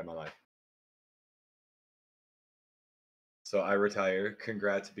fun I've had in my life. So I retire.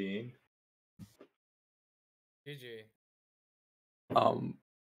 Congrats, Bean. GG.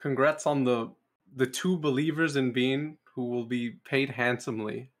 Congrats on the 2 believers in Bean who will be paid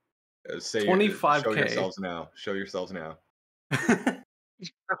handsomely. Say 25K. Show yourselves now. Show yourselves now. I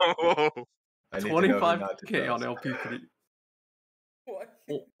need 25K on LP3. What?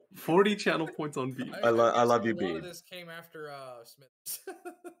 40 channel points on Bean. I love you, Bean. A lot Bean. of this came after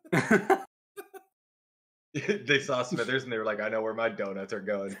Smithers. They saw Smithers and they were like, "I know where my donuts are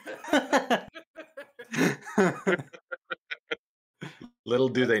going." Little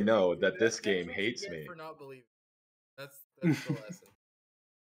do they know that this game hates me. For not believing. That's the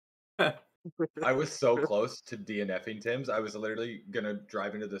lesson. I was so close to DNFing Tim's. I was literally gonna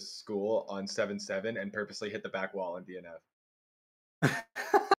drive into the school on 7-7 and purposely hit the back wall and DNF.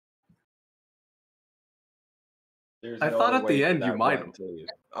 I thought at the end you might.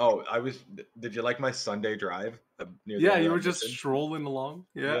 Oh, I was. Did you like my Sunday drive? Yeah, you were just strolling along.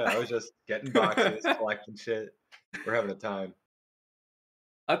 Yeah, I was just getting boxes, collecting shit. We're having a time.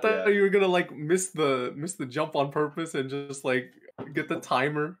 I thought you were gonna like miss the jump on purpose and just like get the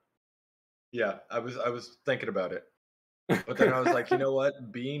timer. Yeah, I was thinking about it, but then I was like, you know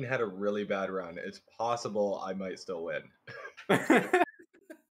what? Bean had a really bad run. It's possible I might still win.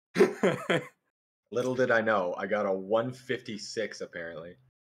 Little did I know, I got a 156 apparently.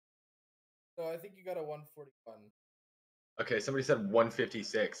 So I think you got a 141. Okay, somebody said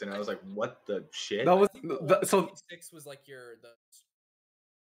 156, and I was like, "What the shit?" That was so 156 was like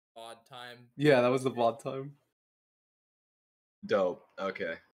odd time. Yeah, that was the VOD time. Dope.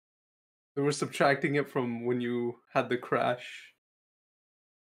 Okay. They were subtracting it from when you had the crash.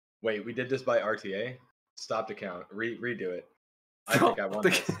 Wait, we did this by RTA? Stop the count. Redo it. I think I won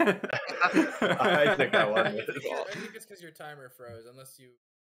this. I think I won this. I think it's because your timer froze, unless you...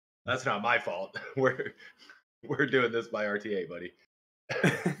 That's not my fault. We're doing this by RTA, buddy.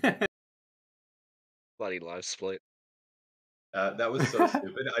 Bloody live split. That was so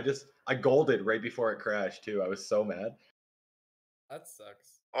stupid. I golded right before it crashed too. I was so mad. That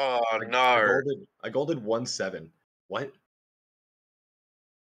sucks. Oh no! I golded 1-7. What?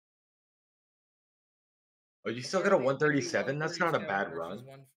 Oh, you still got a 137? That's not a bad run.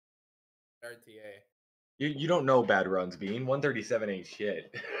 RTA. You don't know bad runs, Bean. 137 ain't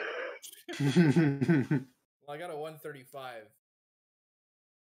shit. Well, I got a 135.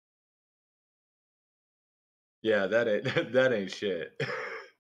 Yeah, that ain't shit.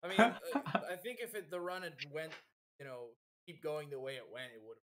 I mean, I think if the run had went, keep going the way it went, it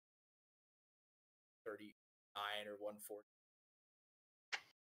would have 39 or 140.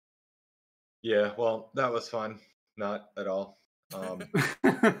 Yeah, well, that was fun. Not at all.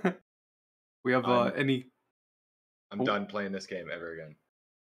 We have any... I'm done playing this game ever again.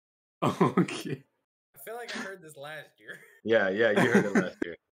 Okay. I feel like I heard this last year. Yeah, you heard it last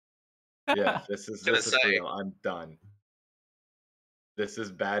year. Yeah, this is real. I'm done. This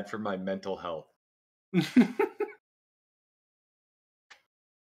is bad for my mental health.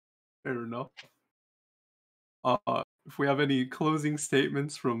 Fair enough. If we have any closing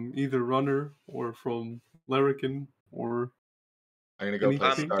statements from either Runner or from Larrikin or I'm gonna go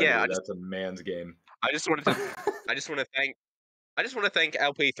play Stardew. That's a man's game. I just want to thank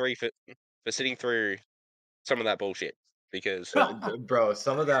LP3 for sitting through some of that bullshit, because bro,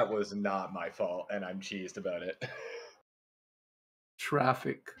 some of that was not my fault, and I'm cheesed about it.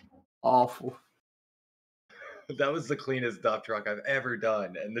 Traffic, awful. That was the cleanest dump truck I've ever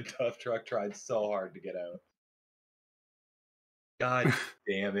done, and the dump truck tried so hard to get out. God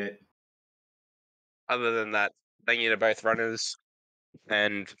damn it. Other than that, thank you to both runners,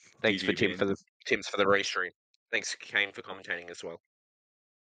 and thanks for Tim's for the restream. Thanks, Kane, for commentating as well.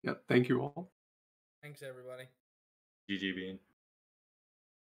 Yeah, thank you all. Thanks, everybody. GG Bean.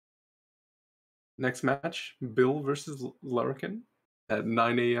 Next match, Bill versus Larrikin at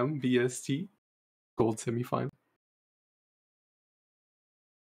 9 a.m. BST, gold semifinal.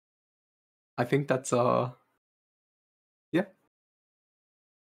 I think that's yeah.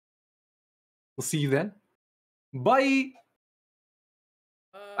 We'll see you then. Bye.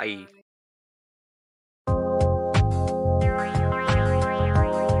 Bye.